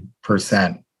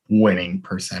 600% winning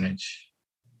percentage.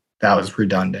 That was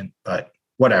redundant, but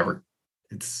whatever.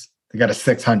 They got a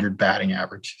 600 batting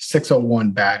average,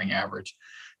 601 batting average.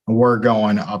 And we're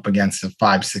going up against a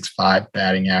 565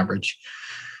 batting average.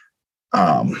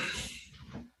 But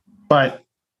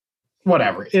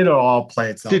whatever. It'll all play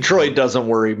itself. Detroit doesn't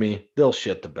worry me. They'll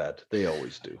shit the bed. They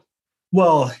always do.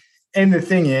 Well, and the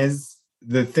thing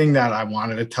that I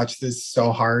wanted to touch this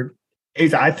so hard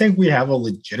is I think we have a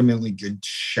legitimately good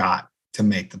shot to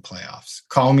make the playoffs.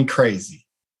 Call me crazy,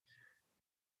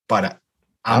 but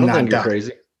I'm not think you're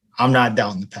crazy. I'm not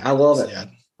down the path. I love it. Yet.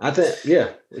 I think,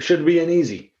 it should be an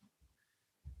easy.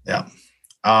 Yeah.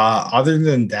 Other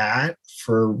than that,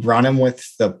 for running with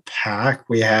the pack,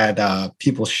 we had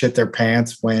people shit their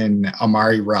pants when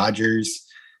Amari Rodgers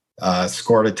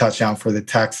scored a touchdown for the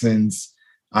Texans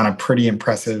on a pretty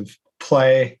impressive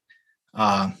play.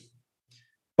 But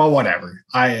whatever.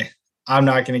 I'm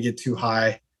not going to get too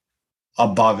high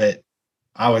above it.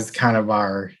 I was kind of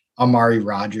our Amari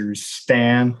Rodgers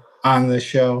stan on the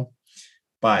show,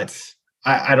 but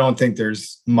I don't think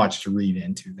there's much to read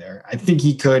into there. I think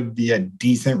he could be a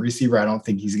decent receiver. I don't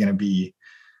think he's going to be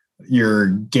your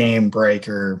game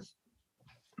breaker.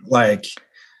 Like,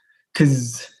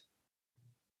 because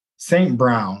St.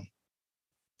 Brown,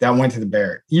 that went to the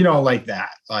Bear. Like that.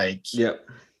 Like, yep.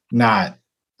 Not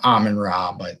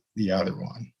Amon-Ra, but the other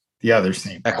one. The other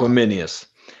St. Brown. Equiminius.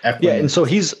 Yeah, and so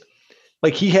he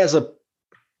has a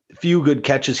few good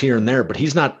catches here and there, but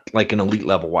he's not like an elite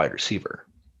level wide receiver.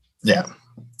 Yeah.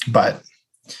 But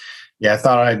I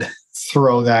thought I'd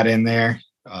throw that in there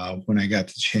when I got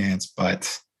the chance.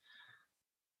 But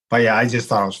yeah, I just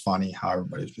thought it was funny how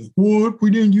everybody's just, what? We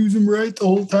didn't use him right the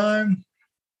whole time.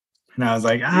 And I was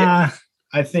like, I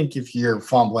think if you're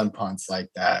fumbling punts like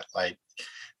that, like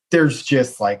there's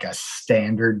just like a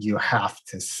standard you have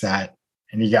to set.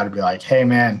 And you got to be like, hey,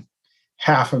 man,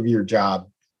 half of your job,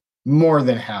 more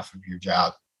than half of your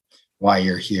job while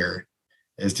you're here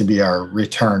is to be our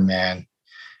return man.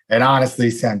 And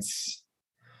honestly, since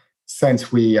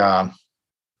we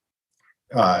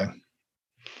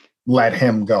let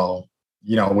him go,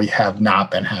 we have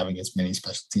not been having as many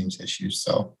special teams issues.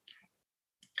 So,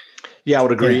 yeah, I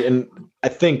would agree. Yeah. And I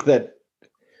think that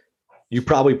you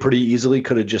probably pretty easily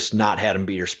could have just not had him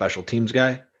be your special teams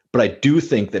guy. But I do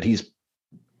think that he's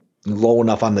low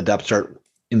enough on the depth chart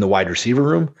in the wide receiver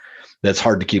room that's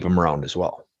hard to keep him around as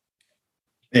well.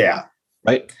 Yeah.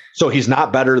 Right. So he's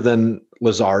not better than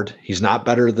Lazard. He's not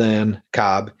better than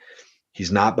Cobb.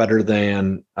 He's not better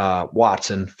than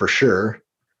Watson for sure.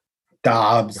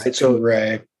 Dobbs. Right? So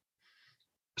Ray.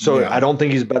 So yeah. I don't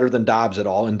think he's better than Dobbs at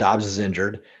all. And Dobbs is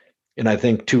injured. And I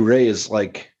think Toure is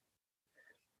like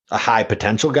a high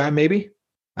potential guy, maybe.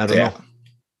 I don't know.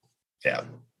 Yeah.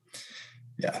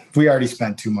 Yeah. We already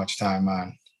spent too much time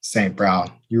on St.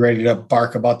 Brown. You ready to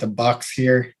bark about the Bucks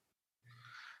here?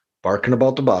 Barking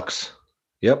about the Bucks.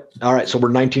 Yep. All right. So we're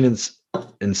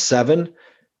 19-7.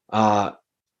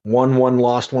 1-1,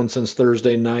 lost one since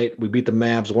Thursday night. We beat the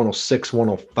Mavs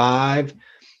 106-105.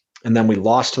 And then we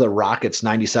lost to the Rockets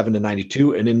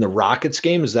 97-92. And in the Rockets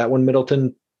game, is that when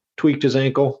Middleton tweaked his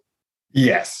ankle?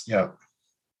 Yes. Yep.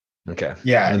 Okay.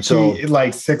 Yeah. And so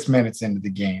like 6 minutes into the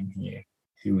game,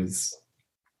 he was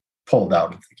pulled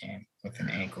out of the game with an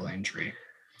ankle injury.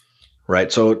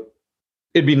 Right. So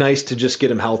it'd be nice to just get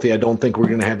him healthy. I don't think we're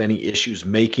going to have any issues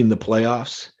making the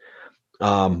playoffs.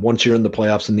 Once you're in the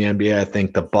playoffs in the NBA, I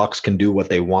think the Bucks can do what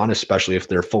they want, especially if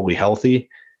they're fully healthy.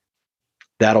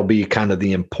 That'll be kind of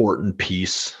the important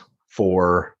piece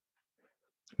for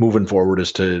moving forward,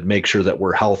 is to make sure that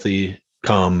we're healthy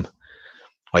come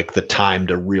like the time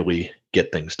to really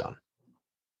get things done.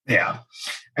 Yeah.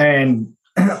 And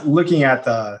looking at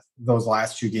those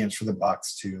last two games for the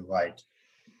Bucks too, like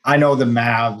I know the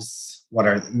Mavs,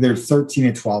 they're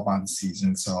 13-12 on the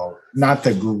season, so not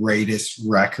the greatest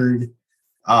record,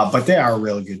 but they are a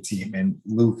really good team. And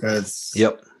Luka's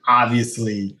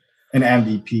obviously an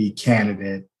MVP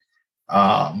candidate,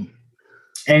 and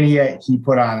he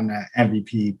put on an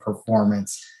MVP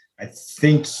performance. I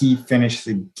think he finished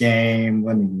the game.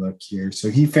 Let me look here. So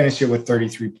he finished it with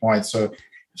 33 points. So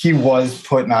he was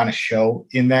putting on a show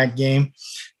in that game,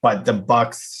 but the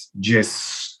Bucks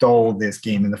just stole this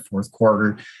game in the fourth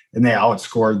quarter, and they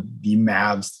outscored the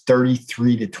Mavs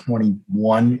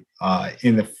 33-21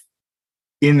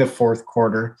 in the fourth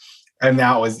quarter. And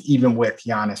that was even with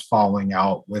Giannis falling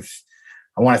out with,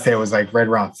 I want to say it was like right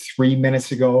around 3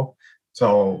 minutes ago.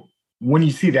 So when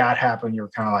you see that happen, you're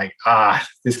kind of like,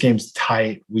 this game's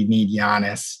tight. We need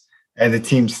Giannis. And the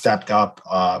team stepped up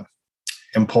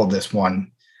and pulled this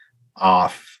one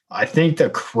off. I think the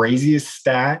craziest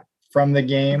stat from the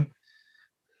game,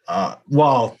 and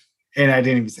I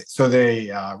didn't even say, so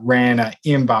they ran an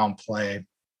inbound play,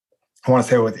 I want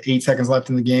to say with 8 seconds left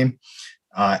in the game,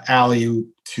 alley-oop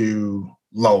to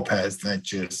Lopez that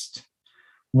just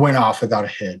went off without a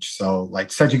hitch. So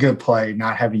like such a good play,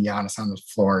 not having Giannis on the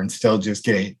floor and still just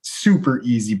get a super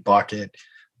easy bucket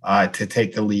to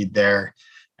take the lead there.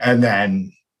 And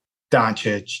then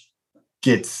Doncic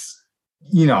gets,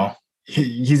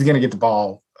 he's going to get the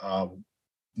ball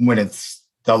when it's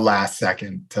the last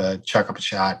second to chuck up a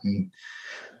shot. And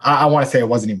I want to say it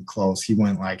wasn't even close. He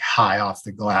went like high off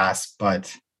the glass,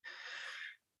 but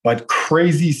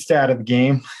crazy stat of the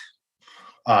game.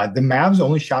 The Mavs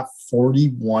only shot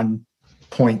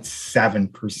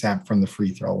 41.7% from the free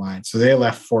throw line. So they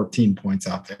left 14 points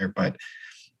out there, but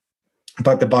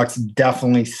the Bucks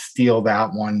definitely steal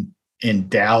that one in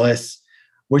Dallas,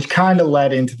 which kind of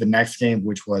led into the next game,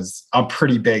 which was a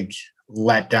pretty big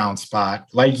letdown spot.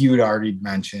 Like you had already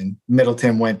mentioned,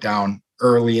 Middleton went down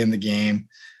early in the game.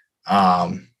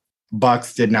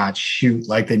 Bucks did not shoot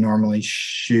like they normally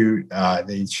shoot.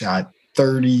 They shot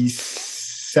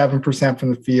 37%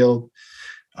 from the field,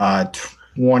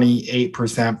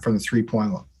 28% from the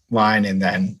three-point line, and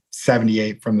then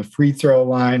 78% from the free throw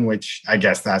line, which I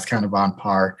guess that's kind of on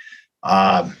par.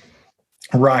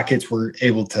 Rockets were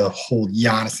able to hold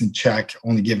Giannis in check,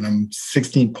 only giving him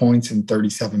 16 points in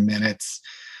 37 minutes.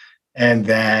 And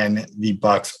then the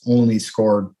Bucks only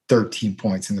scored 13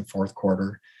 points in the fourth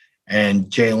quarter. And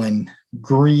Jalen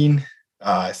Green,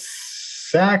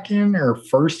 second or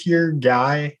first year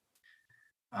guy,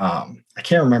 I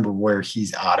can't remember where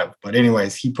he's out of, but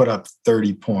anyways, he put up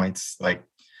 30 points. Like,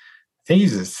 I think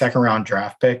he's a second round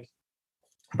draft pick.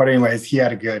 But anyways, he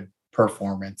had a good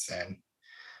performance, and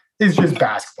it's just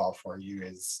basketball for you.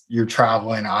 Is you're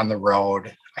traveling on the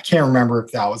road. I can't remember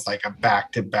if that was like a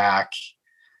back-to-back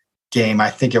game. I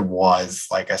think it was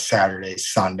like a Saturday,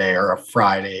 Sunday, or a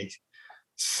Friday,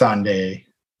 Sunday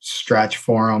stretch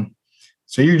for them.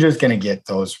 So you're just going to get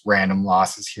those random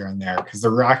losses here and there because the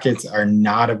Rockets are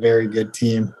not a very good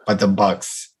team, but the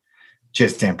Bucks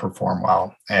just didn't perform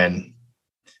well. And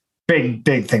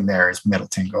big thing there is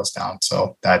Middleton goes down.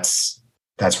 So that's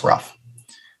rough.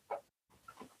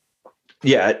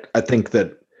 Yeah, I think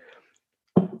that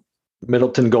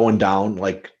Middleton going down,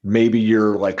 like maybe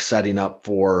you're like setting up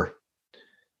for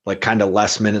like kind of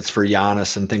less minutes for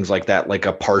Giannis and things like that, like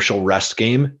a partial rest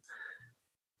game.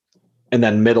 And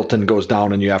then Middleton goes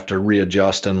down and you have to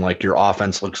readjust and like your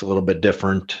offense looks a little bit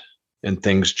different and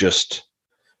things just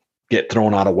get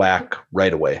thrown out of whack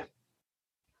right away.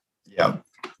 Yep.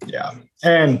 Yeah.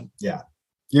 And yeah,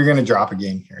 you're going to drop a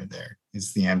game here and there.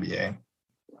 It's the NBA.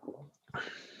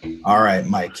 All right,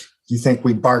 Mike, you think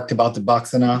we barked about the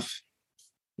Bucks enough?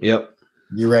 Yep.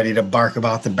 You ready to bark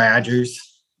about the Badgers?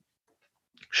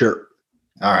 Sure.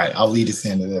 All right, I'll lead us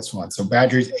into this one. So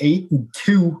Badgers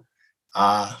 8-2.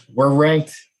 We're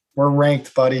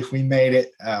ranked, buddy. We made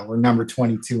it. We're number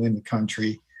 22 in the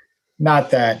country.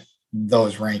 Not that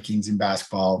those rankings in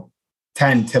basketball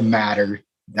tend to matter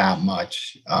that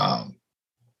much.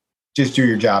 Just do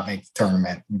your job, make the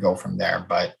tournament, and go from there.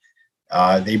 But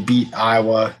they beat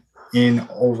Iowa in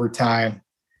overtime.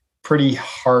 Pretty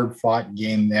hard-fought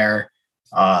game there.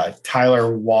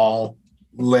 Tyler Wall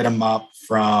lit him up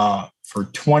for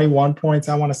 21 points,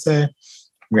 I want to say. I'm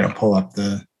going to pull up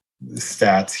the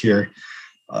stats here.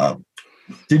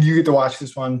 Did you get to watch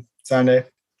this one Sunday?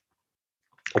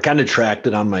 I kind of tracked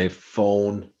it on my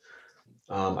phone.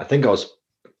 I think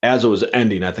as it was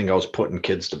ending, I think I was putting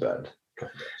kids to bed.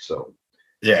 So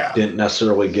yeah, didn't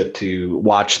necessarily get to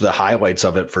watch the highlights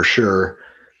of it for sure.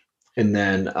 And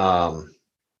then it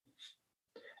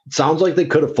sounds like they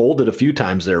could have folded a few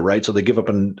times there, right? So they give up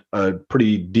a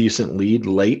pretty decent lead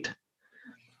late.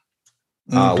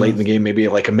 Late in the game, maybe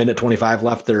like a minute 25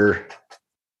 left. They're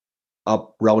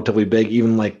up relatively big,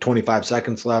 even like 25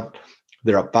 seconds left.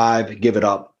 They're up 5, give it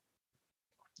up,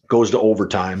 goes to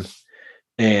overtime,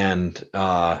 and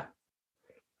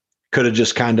could have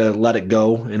just kind of let it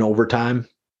go in overtime.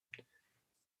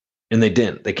 And they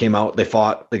didn't. They came out, they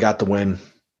fought, they got the win,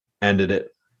 ended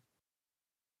it.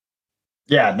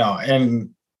 Yeah, no, and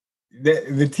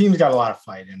the team's got a lot of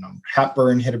fight in them.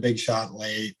 Hepburn hit a big shot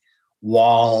late.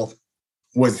 Wall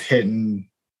was hitting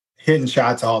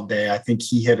shots all day. I think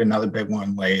he hit another big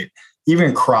one late.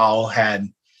 Even Crowell had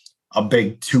a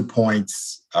big 2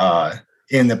 points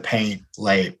in the paint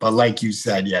late. But like you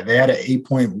said, yeah, they had an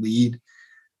 8-point lead.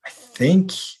 I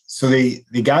think so. They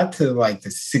got to like the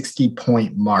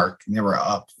 60-point mark and they were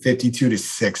up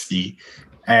 52-60.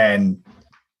 And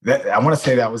I want to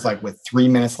say that was like with 3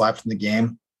 minutes left in the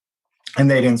game. And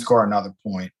they didn't score another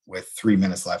point with 3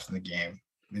 minutes left in the game.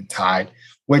 They tied,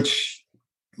 which,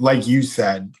 like you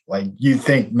said, like you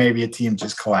think maybe a team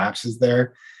just collapses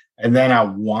there. And then I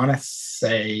want to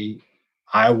say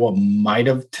Iowa might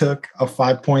have took a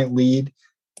 5-point lead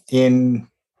in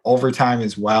overtime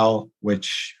as well,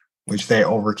 which they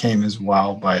overcame as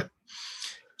well. But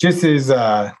just is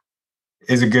a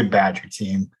good Badger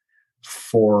team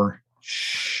for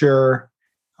sure.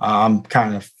 I'm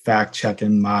kind of fact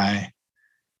checking my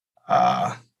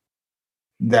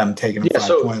them taking a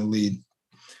 5-point lead.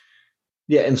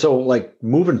 Yeah, and so like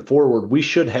moving forward, we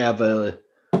should have a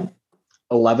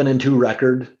 11-2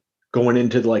 record going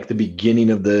into like the beginning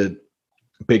of the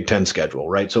Big Ten schedule,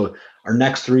 right? So our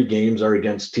next 3 games are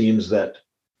against teams that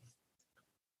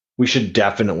we should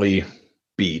definitely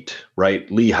beat,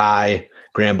 right? Lehigh,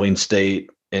 Grambling State,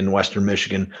 and Western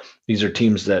Michigan. These are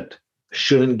teams that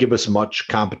shouldn't give us much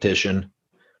competition.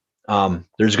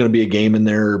 There's going to be a game in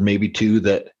there, maybe 2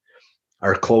 that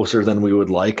are closer than we would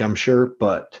like, I'm sure,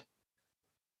 but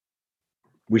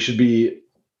we should be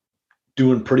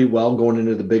doing pretty well going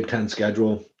into the Big Ten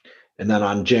schedule. And then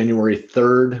on January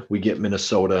 3rd, we get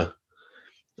Minnesota.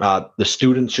 The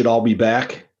students should all be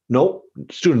back. Nope,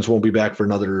 students won't be back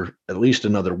for at least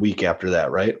another week after that,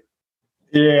 right?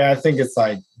 Yeah, I think it's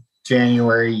like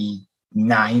January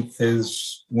 9th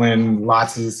is when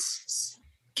lots of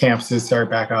campuses start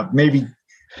back up. Maybe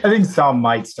I think some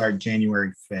might start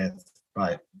January 5th,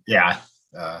 but yeah,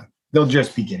 they'll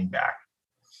just be getting back.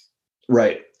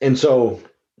 Right. And so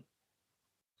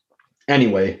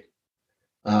anyway,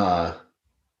 the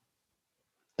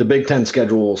Big Ten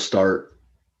schedule will start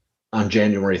on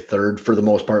January 3rd for the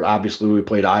most part. Obviously, we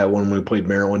played Iowa and we played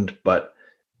Maryland, but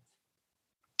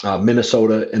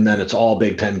Minnesota, and then it's all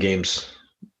Big Ten games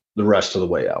the rest of the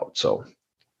way out. So,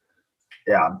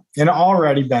 yeah, and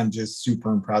already been just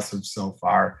super impressive so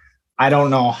far. I don't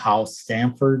know how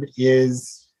Stanford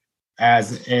is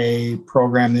as a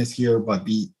program this year, but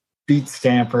beat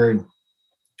Stanford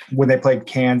when they played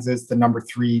Kansas, the number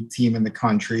 3 team in the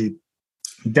country.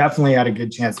 Definitely had a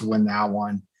good chance to win that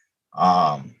one.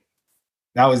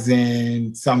 That was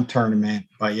in some tournament,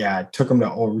 but yeah, it took them to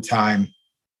overtime.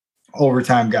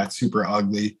 Overtime got super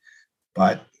ugly,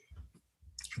 but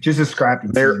just a scrappy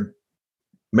team.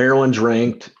 Maryland's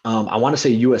ranked. I want to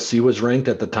say USC was ranked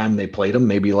at the time they played them,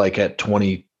 maybe like at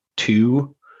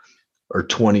 22 or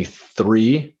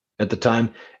 23 at the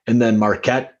time. And then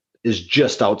Marquette is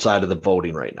just outside of the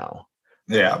voting right now.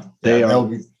 Yeah. They are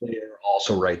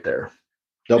also right there.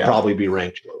 They'll probably be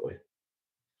ranked shortly.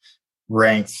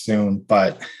 Ranked soon,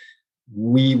 but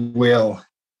we will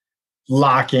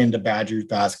lock into Badgers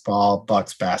basketball,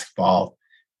 Bucks basketball,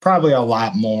 probably a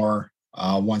lot more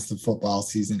once the football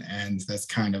season ends. That's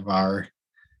kind of our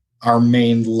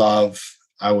main love,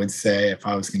 I would say, if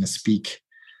I was going to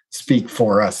speak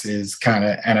for us, is kind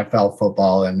of NFL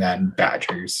football and then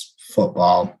Badgers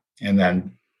football. And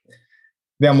then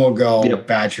we'll go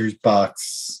Badgers,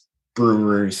 Bucks,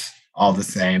 Brewers, all the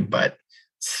same. But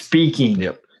speaking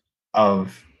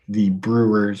of the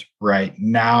Brewers right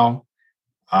now,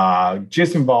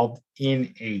 just involved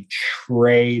in a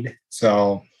trade.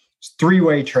 So it's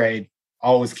 3-way trade,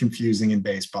 always confusing in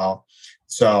baseball.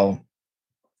 So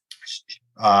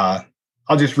I'll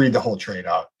just read the whole trade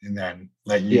out and then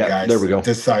let you guys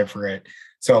decipher it.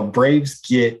 So Braves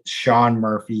get Sean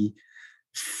Murphy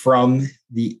from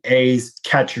the A's,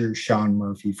 catcher Sean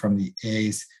Murphy from the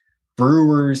A's.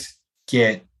 Brewers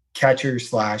get catcher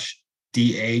 /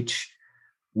 DH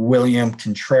William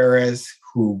Contreras,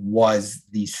 who was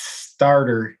the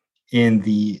starter in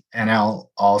the NL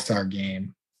All-Star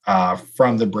game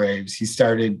from the Braves.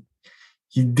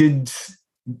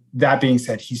 That being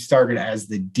said, he started as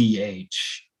the DH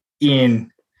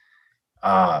in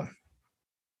the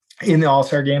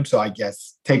All-Star game. So I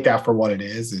guess take that for what it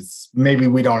is. It's maybe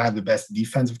we don't have the best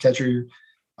defensive catcher.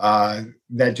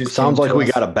 That just sounds like we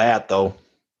got a bat though.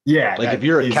 Yeah. Like if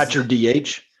you're a catcher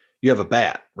DH, you have a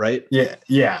bat, right? Yeah.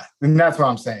 Yeah. And that's what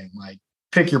I'm saying. Like,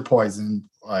 pick your poison.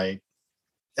 Like,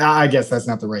 I guess that's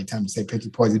not the right time to say pick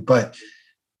your poison, but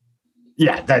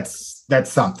yeah, that's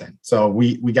something. So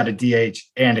we got a DH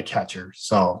and a catcher.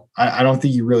 So I don't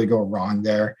think you really go wrong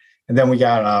there. And then we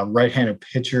got a right-handed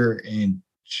pitcher in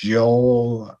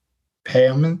Joel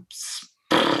Payaments.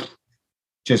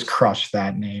 Just crushed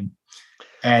that name.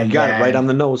 And you got it right on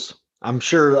the nose. I'm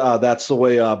sure that's the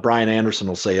way Brian Anderson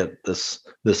will say it this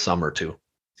summer too.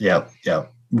 Yep.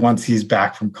 Once he's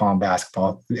back from calling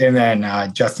basketball. And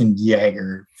then Justin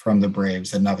Yeager from the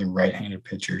Braves, another right-handed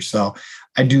pitcher. So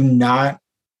I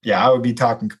would be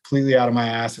talking completely out of my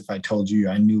ass if I told you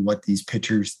I knew what these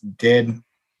pitchers did.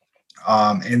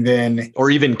 And then,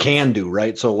 or even can do,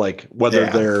 right? So like whether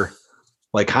they're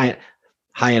like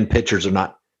high-end pitchers or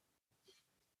not.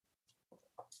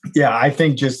 Yeah, I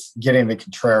think just getting the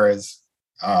Contreras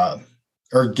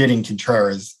getting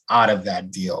Contreras out of that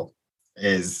deal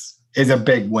is a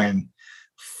big win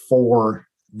for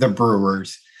the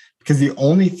Brewers, because the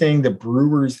only thing the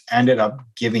Brewers ended up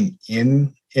giving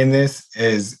in this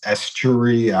is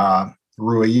Esteury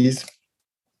Ruiz.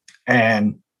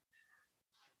 And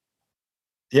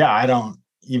yeah, I don't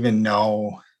even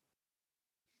know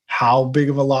how big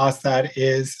of a loss that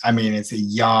is. I mean, it's a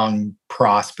young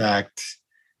prospect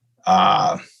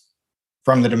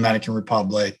from the Dominican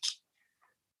Republic,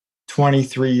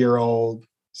 23-year-old.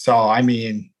 So, I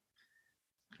mean,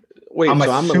 wait, I'm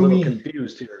a little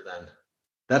confused here then.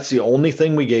 That's the only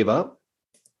thing we gave up?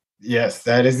 Yes,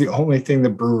 that is the only thing the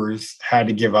Brewers had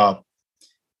to give up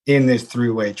in this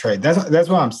 3-way trade. That's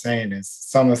what I'm saying, is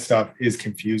some of the stuff is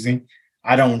confusing.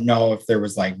 I don't know if there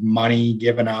was like money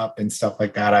given up and stuff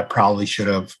like that. I probably should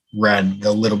have read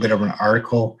a little bit of an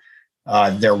article.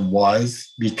 There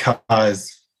was,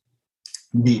 because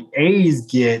the A's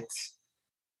get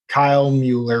Kyle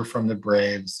Mueller from the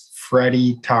Braves,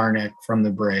 Freddie Tarnick from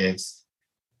the Braves,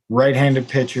 right-handed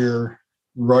pitcher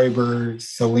Royber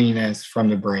Salinas from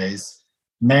the Braves,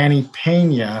 Manny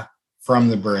Pena from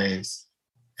the Braves,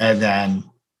 and then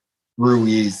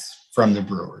Ruiz from the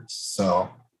Brewers. So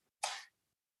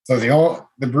the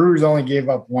Brewers only gave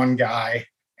up one guy,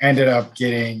 ended up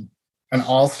getting an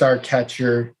all-star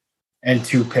catcher and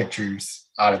 2 pitchers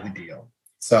out of the deal.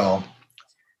 So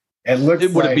it looks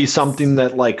would it be something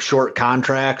that like short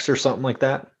contracts or something like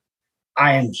that?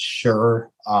 I am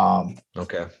sure.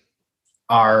 Okay.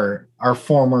 Our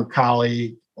former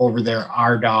colleague over there,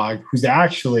 P-Dawg, who's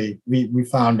actually we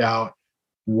found out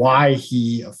why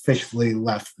he officially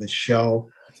left the show.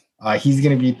 He's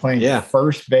going to be playing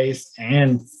first base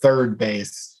and third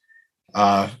base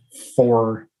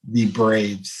for the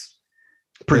Braves.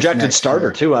 Projected starter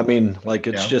year. Too. I mean, like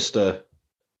it's just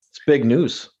it's big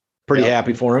news. Pretty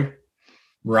happy for him.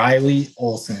 Riley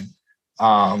Olson.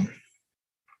 I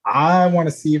want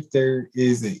to see if there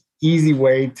is an easy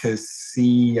way to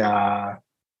see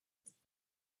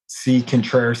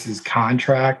Contreras'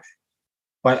 contract,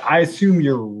 but I assume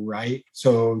you're right.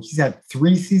 So he's had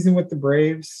 3 seasons with the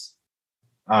Braves.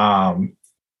 But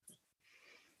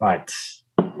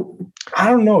I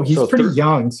don't know. He's pretty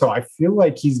young, so I feel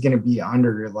like he's going to be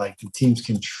under like the team's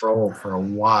control for a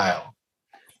while.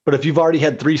 But if you've already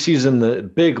had 3 seasons in the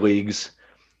big leagues,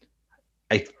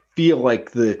 I feel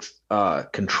like the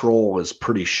control is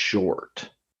pretty short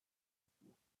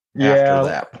after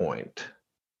that point.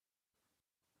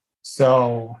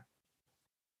 So,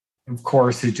 of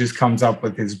course, it just comes up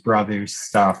with his brother's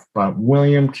stuff. But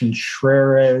William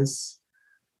Contreras,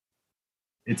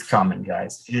 it's coming,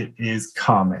 guys. It is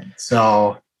coming.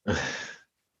 So, I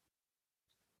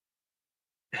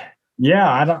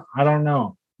don't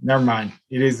know. Never mind.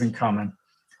 It isn't coming.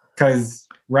 Because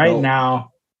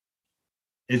now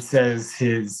it says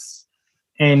his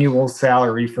annual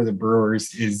salary for the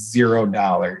Brewers is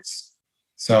 $0.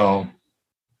 So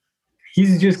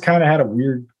he's just kind of had a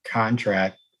weird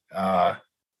contract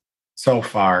so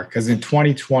far. Because in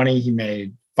 2020, he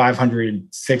made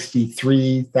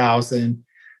 $563,000.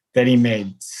 Then he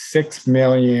made $6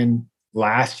 million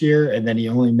last year, and then he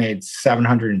only made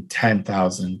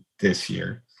 $710,000 this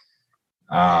year.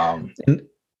 And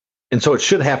so it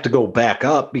should have to go back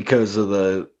up because of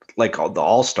the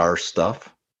all-star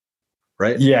stuff,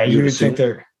 right? Yeah, you would think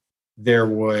there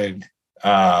would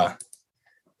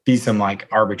be some like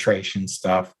arbitration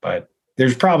stuff, but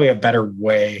there's probably a better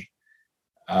way.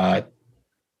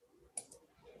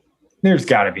 There's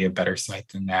got to be a better site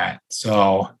than that.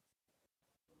 So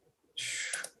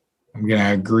I'm going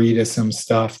to agree to some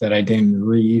stuff that I didn't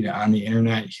read on the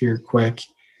internet here quick.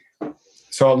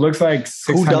 So it looks like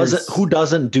who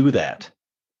doesn't do that?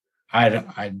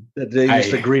 They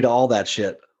just agree to all that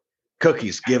shit.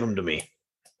 Cookies, give them to me.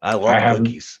 I love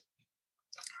cookies.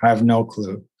 I have no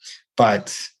clue,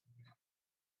 but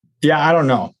I don't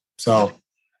know. So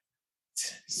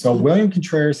William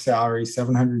Contreras' salary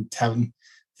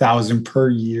 $710,000 per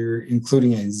year,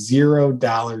 including a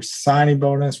 $0 signing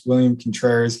bonus. William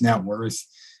Contreras' net worth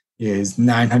is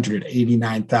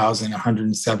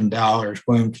 $989,107.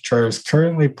 William Contreras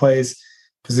currently plays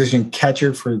position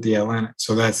catcher for the Atlanta.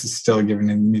 So that's still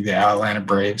giving me the Atlanta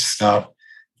Braves stuff.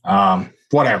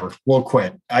 Whatever. We'll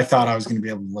quit. I thought I was going to be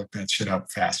able to look that shit up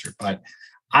faster, but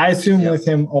I assume with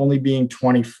him only being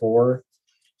 24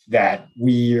 that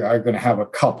we are going to have a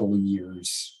couple of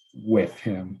years with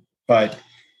him. But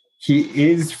he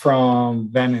is from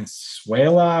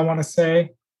Venezuela, I want to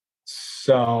say.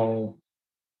 So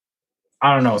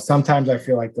I don't know. Sometimes I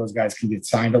feel like those guys can get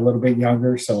signed a little bit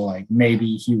younger. So like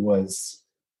maybe he was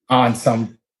on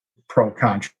some pro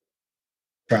contract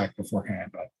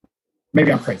beforehand, but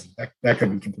maybe I'm crazy. That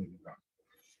could be completely wrong.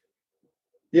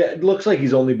 Yeah, it looks like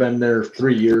he's only been there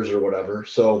 3 years or whatever.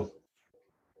 So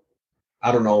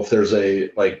I don't know if there's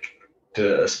a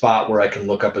spot where I can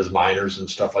look up his minors and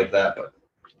stuff like that, but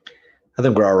I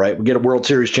think we're all right. We get a World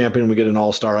Series champion, we get an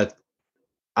all-star.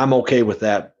 I'm okay with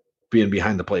that being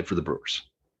behind the plate for the Brewers.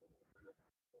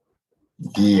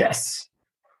 Yes.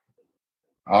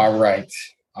 All right.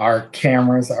 Our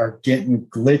cameras are getting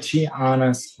glitchy on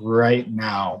us right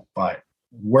now, but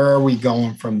where are we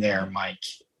going from there, Mike?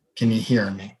 Can you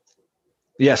hear me?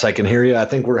 Yes, I can hear you. I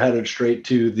think we're headed straight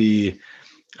to the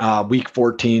Week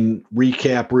 14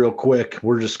 recap real quick.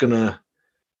 We're just going to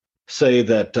say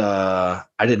that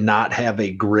I did not have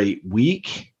a great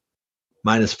week,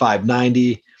 minus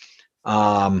 590.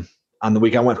 On the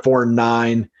week, I went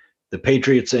 4-9. The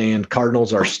Patriots and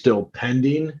Cardinals are still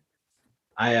pending.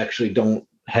 I actually don't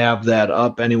have that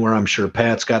up anywhere. I'm sure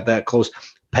Pat's got that close.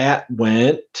 Pat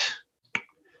went,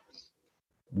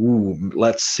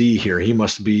 let's see here. He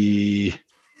must be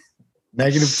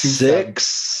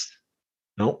 -6.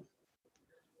 Nope.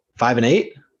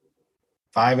 5-8?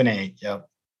 5-8, yep.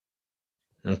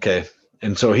 Okay.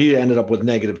 And so he ended up with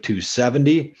negative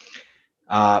 270.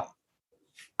 I'm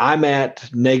at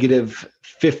negative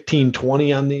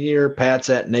 1520 on the year. Pat's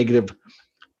at negative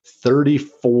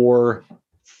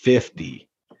 3450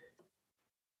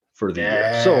 for the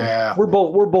year. So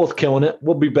we're both killing it.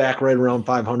 We'll be back right around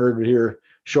 500 here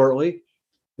shortly.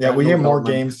 Yeah, we have more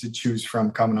games to choose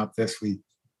from coming up this week.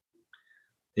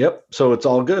 Yep. So it's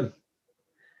all good.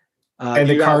 And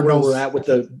the Cardinals, we're at with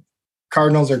the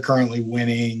Cardinals are currently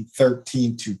winning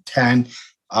 13-10.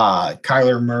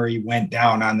 Kyler Murray went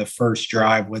down on the first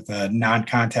drive with a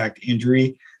non-contact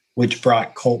injury, which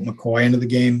brought Colt McCoy into the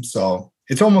game. So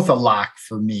it's almost a lock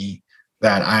for me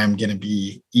that I'm going to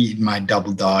be eating my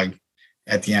double dog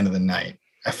at the end of the night.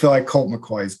 I feel like Colt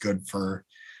McCoy is good for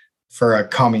a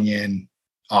coming in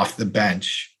off the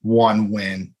bench, one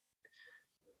win.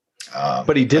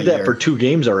 But he did that for 2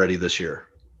 games already this year.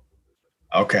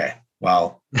 Okay.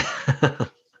 Well,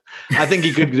 I think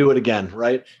he could do it again,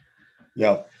 right?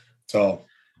 Yep. So,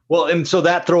 well, and so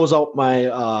that throws out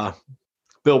my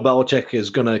Bill Belichick is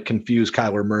going to confuse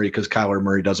Kyler Murray because Kyler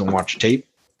Murray doesn't watch tape.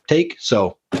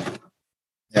 So,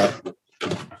 yeah,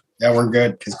 we're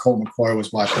good because Colt McCoy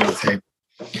was watching the tape.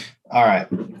 All right,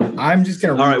 I'm just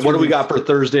gonna. All right, what do we got for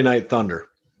Thursday Night Thunder?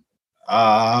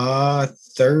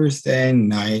 Thursday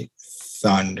Night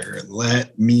Thunder.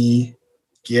 Let me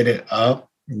get it up,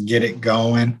 get it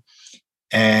going,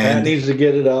 and Pat needs to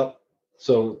get it up.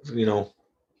 So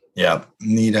Yep,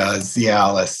 need a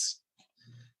Cialis.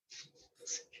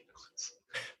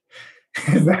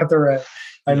 Is that the right?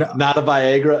 I know. Not a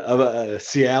Viagra, of a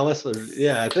Cialis.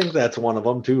 I think that's one of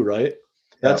them too, right?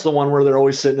 That's the one where they're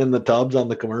always sitting in the tubs on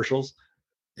the commercials.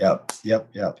 Yep.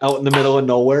 Out in the middle of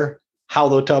nowhere. How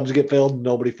the tubs get filled,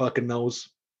 nobody fucking knows.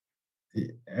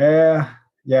 Yeah,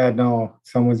 no.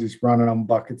 Someone's just running on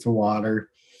buckets of water.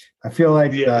 I feel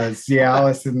like the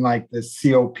Cialis and like the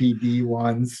COPD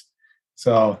ones.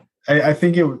 So I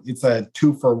think it's a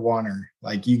 2-for-1er.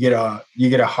 Like you get a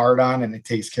hard on and it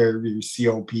takes care of your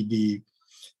COPD.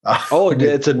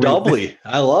 It's a doubly.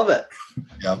 I love it.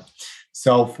 Yep.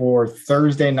 So for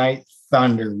Thursday Night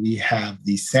Thunder, we have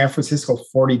the San Francisco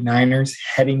 49ers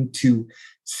heading to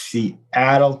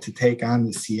Seattle to take on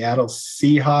the Seattle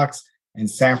Seahawks. And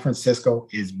San Francisco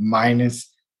is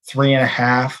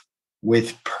 -3.5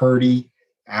 with Purdy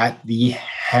at the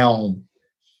helm.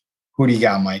 Who do you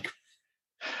got, Mike?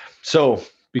 So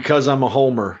because I'm a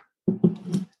homer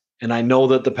and I know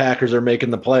that the Packers are making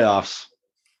the playoffs,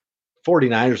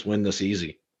 49ers win this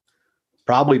easy.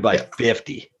 Probably by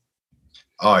 50.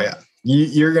 Oh, yeah.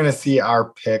 You're going to see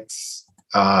our picks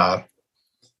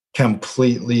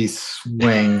completely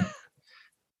swing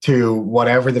to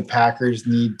whatever the Packers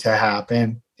need to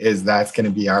happen. That's going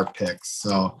to be our picks.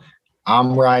 So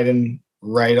I'm riding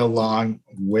right along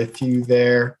with you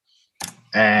there.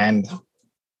 And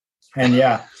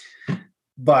yeah.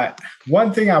 But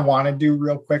one thing I want to do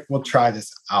real quick, we'll try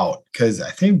this out because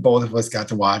I think both of us got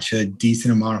to watch a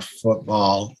decent amount of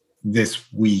football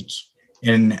this week.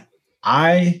 And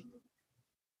I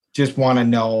just want to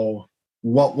know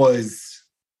do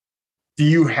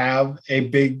you have a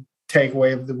big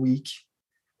takeaway of the week?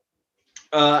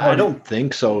 I don't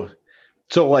think so.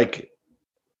 So like,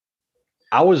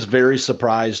 I was very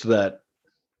surprised that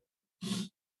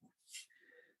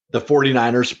the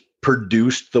 49ers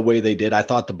produced the way they did. I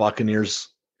thought the Buccaneers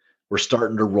were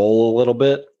starting to roll a little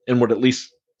bit and would at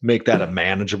least make that a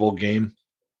manageable game.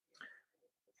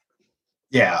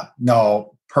 Yeah,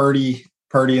 no, Purdy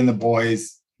and the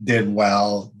boys did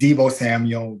well. Deebo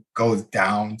Samuel goes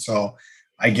down. So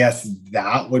I guess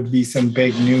that would be some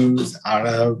big news out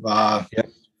of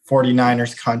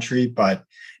 49ers country, but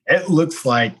it looks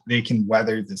like they can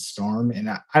weather the storm. And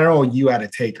I don't know, you had a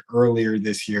take earlier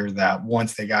this year that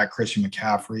once they got Christian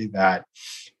McCaffrey, that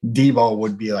Deebo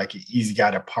would be like an easy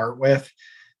guy to part with.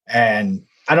 And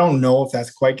I don't know if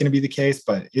that's quite going to be the case,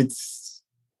 but it's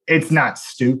not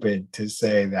stupid to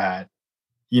say that,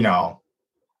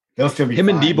 they'll still be him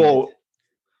fine. And Deebo.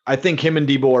 I think him and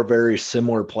Deebo are very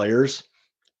similar players,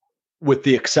 with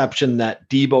the exception that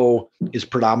Deebo is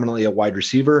predominantly a wide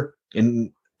receiver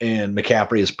and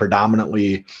McCaffrey is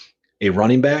predominantly a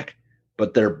running back,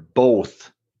 but they're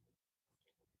both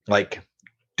like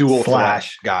dual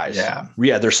flash guys.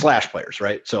 Yeah, they're slash players,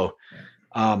 right? So,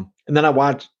 and then I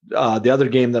watched the other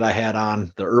game that I had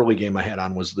on, the early game I had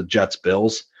on was the Jets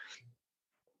Bills.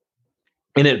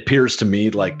 And it appears to me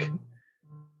like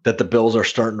that the Bills are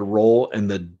starting to roll and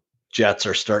the Jets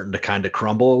are starting to kind of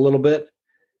crumble a little bit.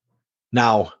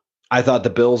 Now, I thought the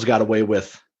Bills got away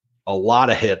with a lot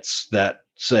of hits that,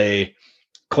 say,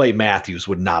 Clay Matthews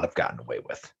would not have gotten away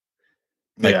with.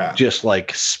 Just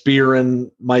like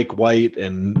spearing Mike White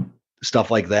and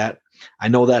stuff like that. I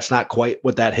know that's not quite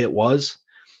what that hit was,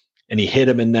 and he hit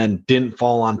him and then didn't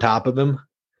fall on top of him.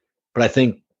 But I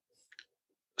think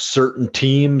certain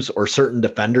teams or certain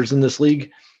defenders in this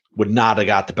league would not have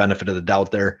got the benefit of the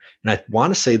doubt there. And I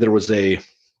want to say there was the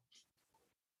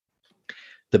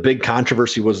big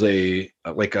controversy was a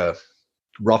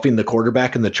roughing the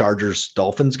quarterback in the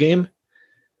Chargers-Dolphins game,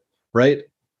 right?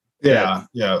 Yeah.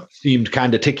 Seemed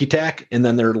kind of ticky-tack, and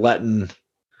then they're letting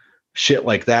shit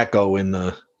like that go in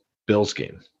the Bills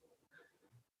game.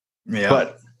 Yeah.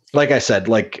 But like I said,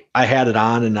 like I had it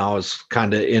on and I was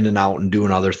kind of in and out and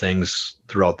doing other things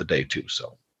throughout the day too.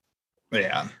 So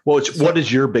yeah. Well, what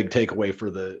is your big takeaway for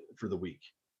the week?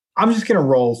 I'm just gonna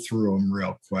roll through them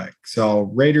real quick. So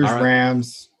Raiders, All right.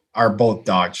 Rams are both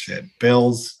dog shit.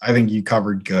 Bills, I think you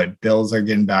covered good. Bills are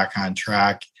getting back on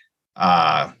track.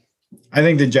 I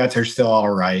think the Jets are still all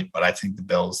right, but I think the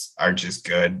Bills are just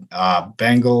good.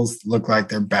 Bengals look like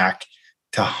they're back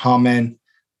to humming.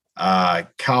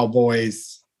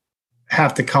 Cowboys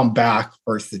have to come back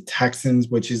versus the Texans,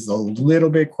 which is a little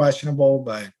bit questionable,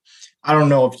 but I don't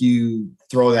know if you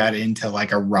throw that into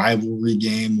like a rivalry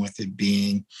game with it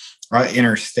being an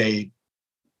interstate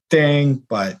thing,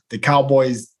 but the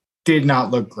Cowboys did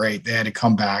not look great. They had to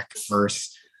come back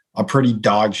versus a pretty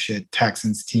dog shit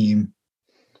Texans team.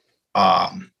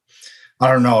 I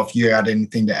don't know if you had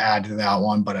anything to add to that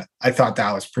one, but I thought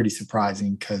that was pretty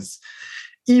surprising because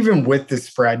even with the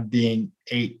spread being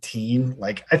 18,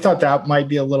 like I thought that might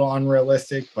be a little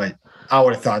unrealistic, but I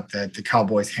would have thought that the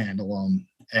Cowboys handle them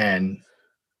and,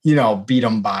 beat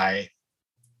them by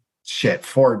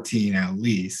 14 at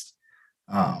least.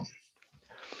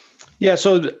 Yeah.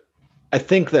 So I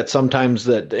think that sometimes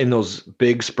that in those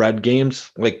big spread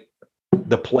games, like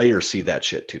the players see that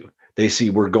shit too. They see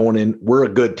we're a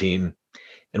good team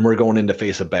and we're going in to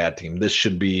face a bad team. This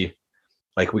should be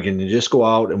like, we can just go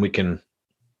out and we can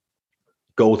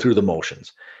go through the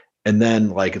motions. And then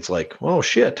like, it's like, oh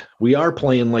shit, we are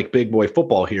playing like big boy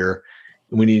football here.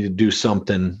 And we need to do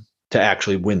something to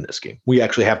actually win this game. We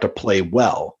actually have to play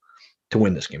well to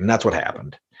win this game. And that's what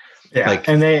happened. Yeah.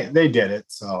 And they did it.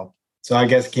 So I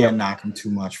guess can't knock them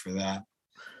too much for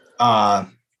that.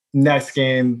 Next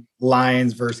game,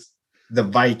 Lions versus the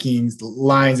Vikings. The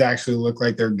Lions actually look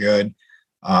like they're good.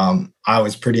 I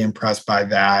was pretty impressed by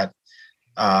that.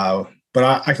 But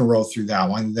I can roll through that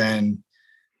one. Then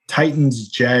Titans,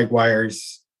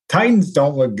 Jaguars. Titans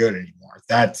don't look good anymore.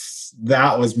 That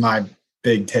was my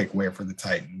big takeaway for the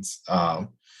Titans.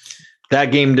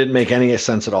 That game didn't make any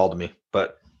sense at all to me,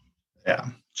 but yeah,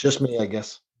 just me, I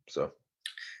guess. So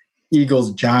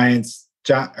Eagles, Giants,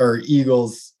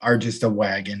 Eagles are just a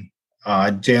wagon.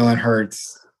 Jalen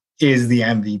Hurts is the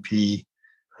MVP,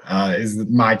 is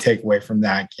my takeaway from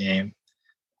that game.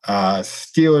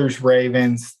 Steelers,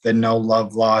 Ravens, the no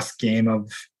love lost game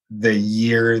of the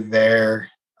year there.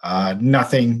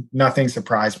 Nothing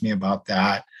surprised me about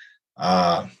that.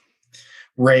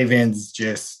 Ravens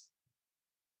just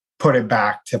put it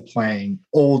back to playing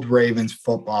old Ravens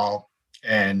football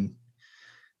and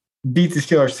beat the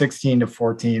Steelers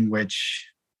 16-14, which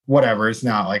whatever, it's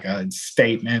not like a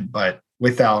statement, but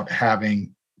without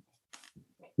having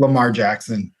Lamar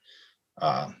Jackson,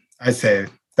 I say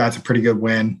that's a pretty good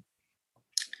win.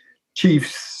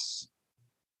 Chiefs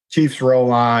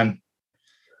roll on.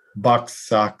 Bucks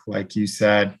suck, like you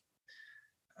said.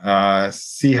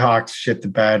 Seahawks shit the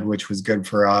bed, which was good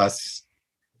for us.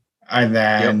 And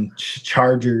then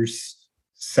Chargers.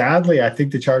 Sadly, I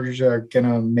think the Chargers are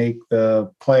gonna make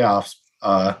the playoffs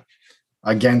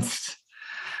against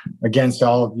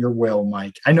all of your will,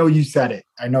 Mike. I know you said it.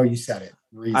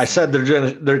 Recently. I said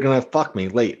they're gonna fuck me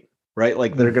late, right?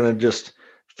 Like they're gonna just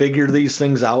figure these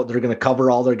things out. They're gonna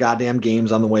cover all their goddamn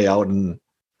games on the way out, and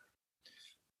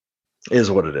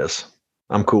is what it is.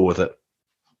 I'm cool with it.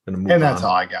 And that's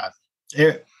all I got.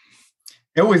 It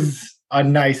was a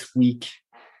nice week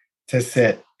to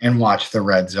sit and watch the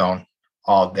Red Zone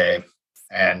all day,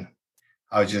 and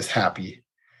I was just happy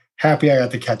I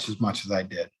got to catch as much as I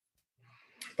did.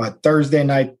 But Thursday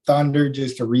Night Thunder,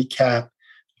 just to recap,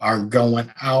 are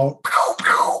going out.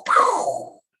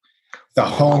 The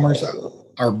homers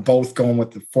are both going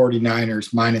with the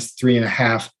 49ers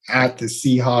 -3.5 at the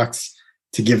Seahawks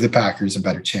to give the Packers a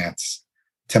better chance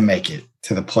to make it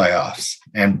to the playoffs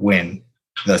and win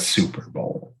the Super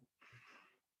Bowl.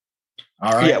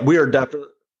 All right. Yeah, we are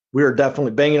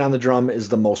definitely banging on the drum is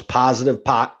the most positive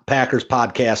Packers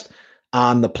podcast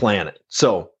on the planet.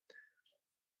 So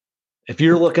if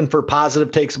you're looking for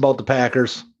positive takes about the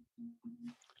Packers,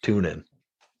 tune in.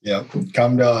 Yep,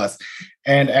 come to us.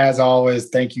 And as always,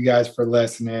 thank you guys for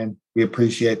listening. We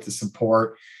appreciate the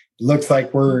support. looks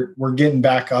like we're getting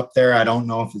back up there. I don't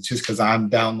know if it's just because I'm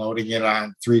downloading it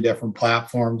on 3 different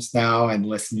platforms now and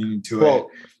listening to it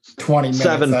 20 minutes.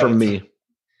 7 from me.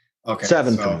 Okay.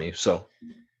 7 from me. So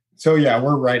yeah,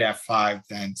 we're right at 5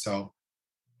 then. So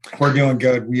we're doing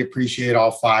good. We appreciate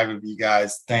all 5 of you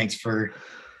guys. Thanks for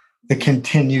the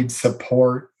continued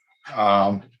support.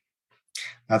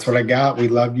 That's what I got. We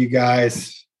love you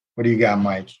guys. What do you got,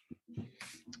 Mike?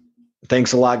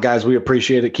 Thanks a lot, guys. We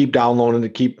appreciate it. Keep downloading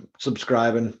it. Keep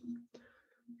subscribing.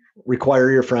 Require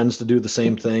your friends to do the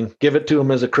same thing. Give it to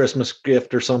them as a Christmas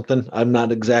gift or something. I'm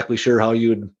not exactly sure how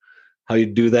you'd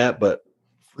do that, but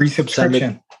free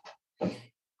subscription.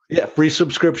 Yeah, free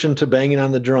subscription to Banging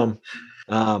on the Drum.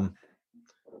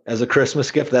 As a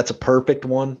Christmas gift, that's a perfect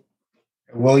one.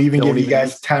 We'll even give you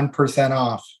guys 10%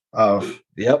 off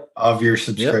of your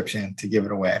subscription to give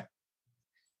it away.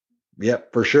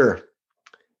 Yep, for sure.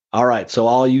 All right, so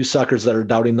all you suckers that are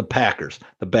doubting the Packers,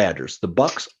 the Badgers, the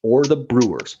Bucks, or the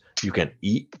Brewers, you can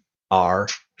eat our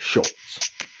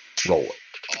Schultz. Roll it.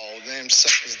 All them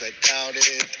suckers that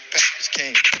doubted the Packers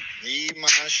can't eat my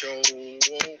Schultz.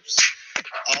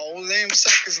 All them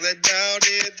suckers that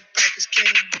doubted the Packers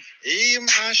can't eat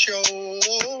my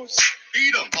Schultz.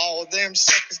 Beat them. All them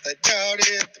suckers that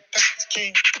doubted the Packers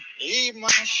can't eat my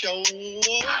Schultz.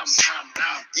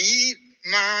 Eat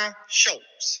my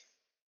Schultz.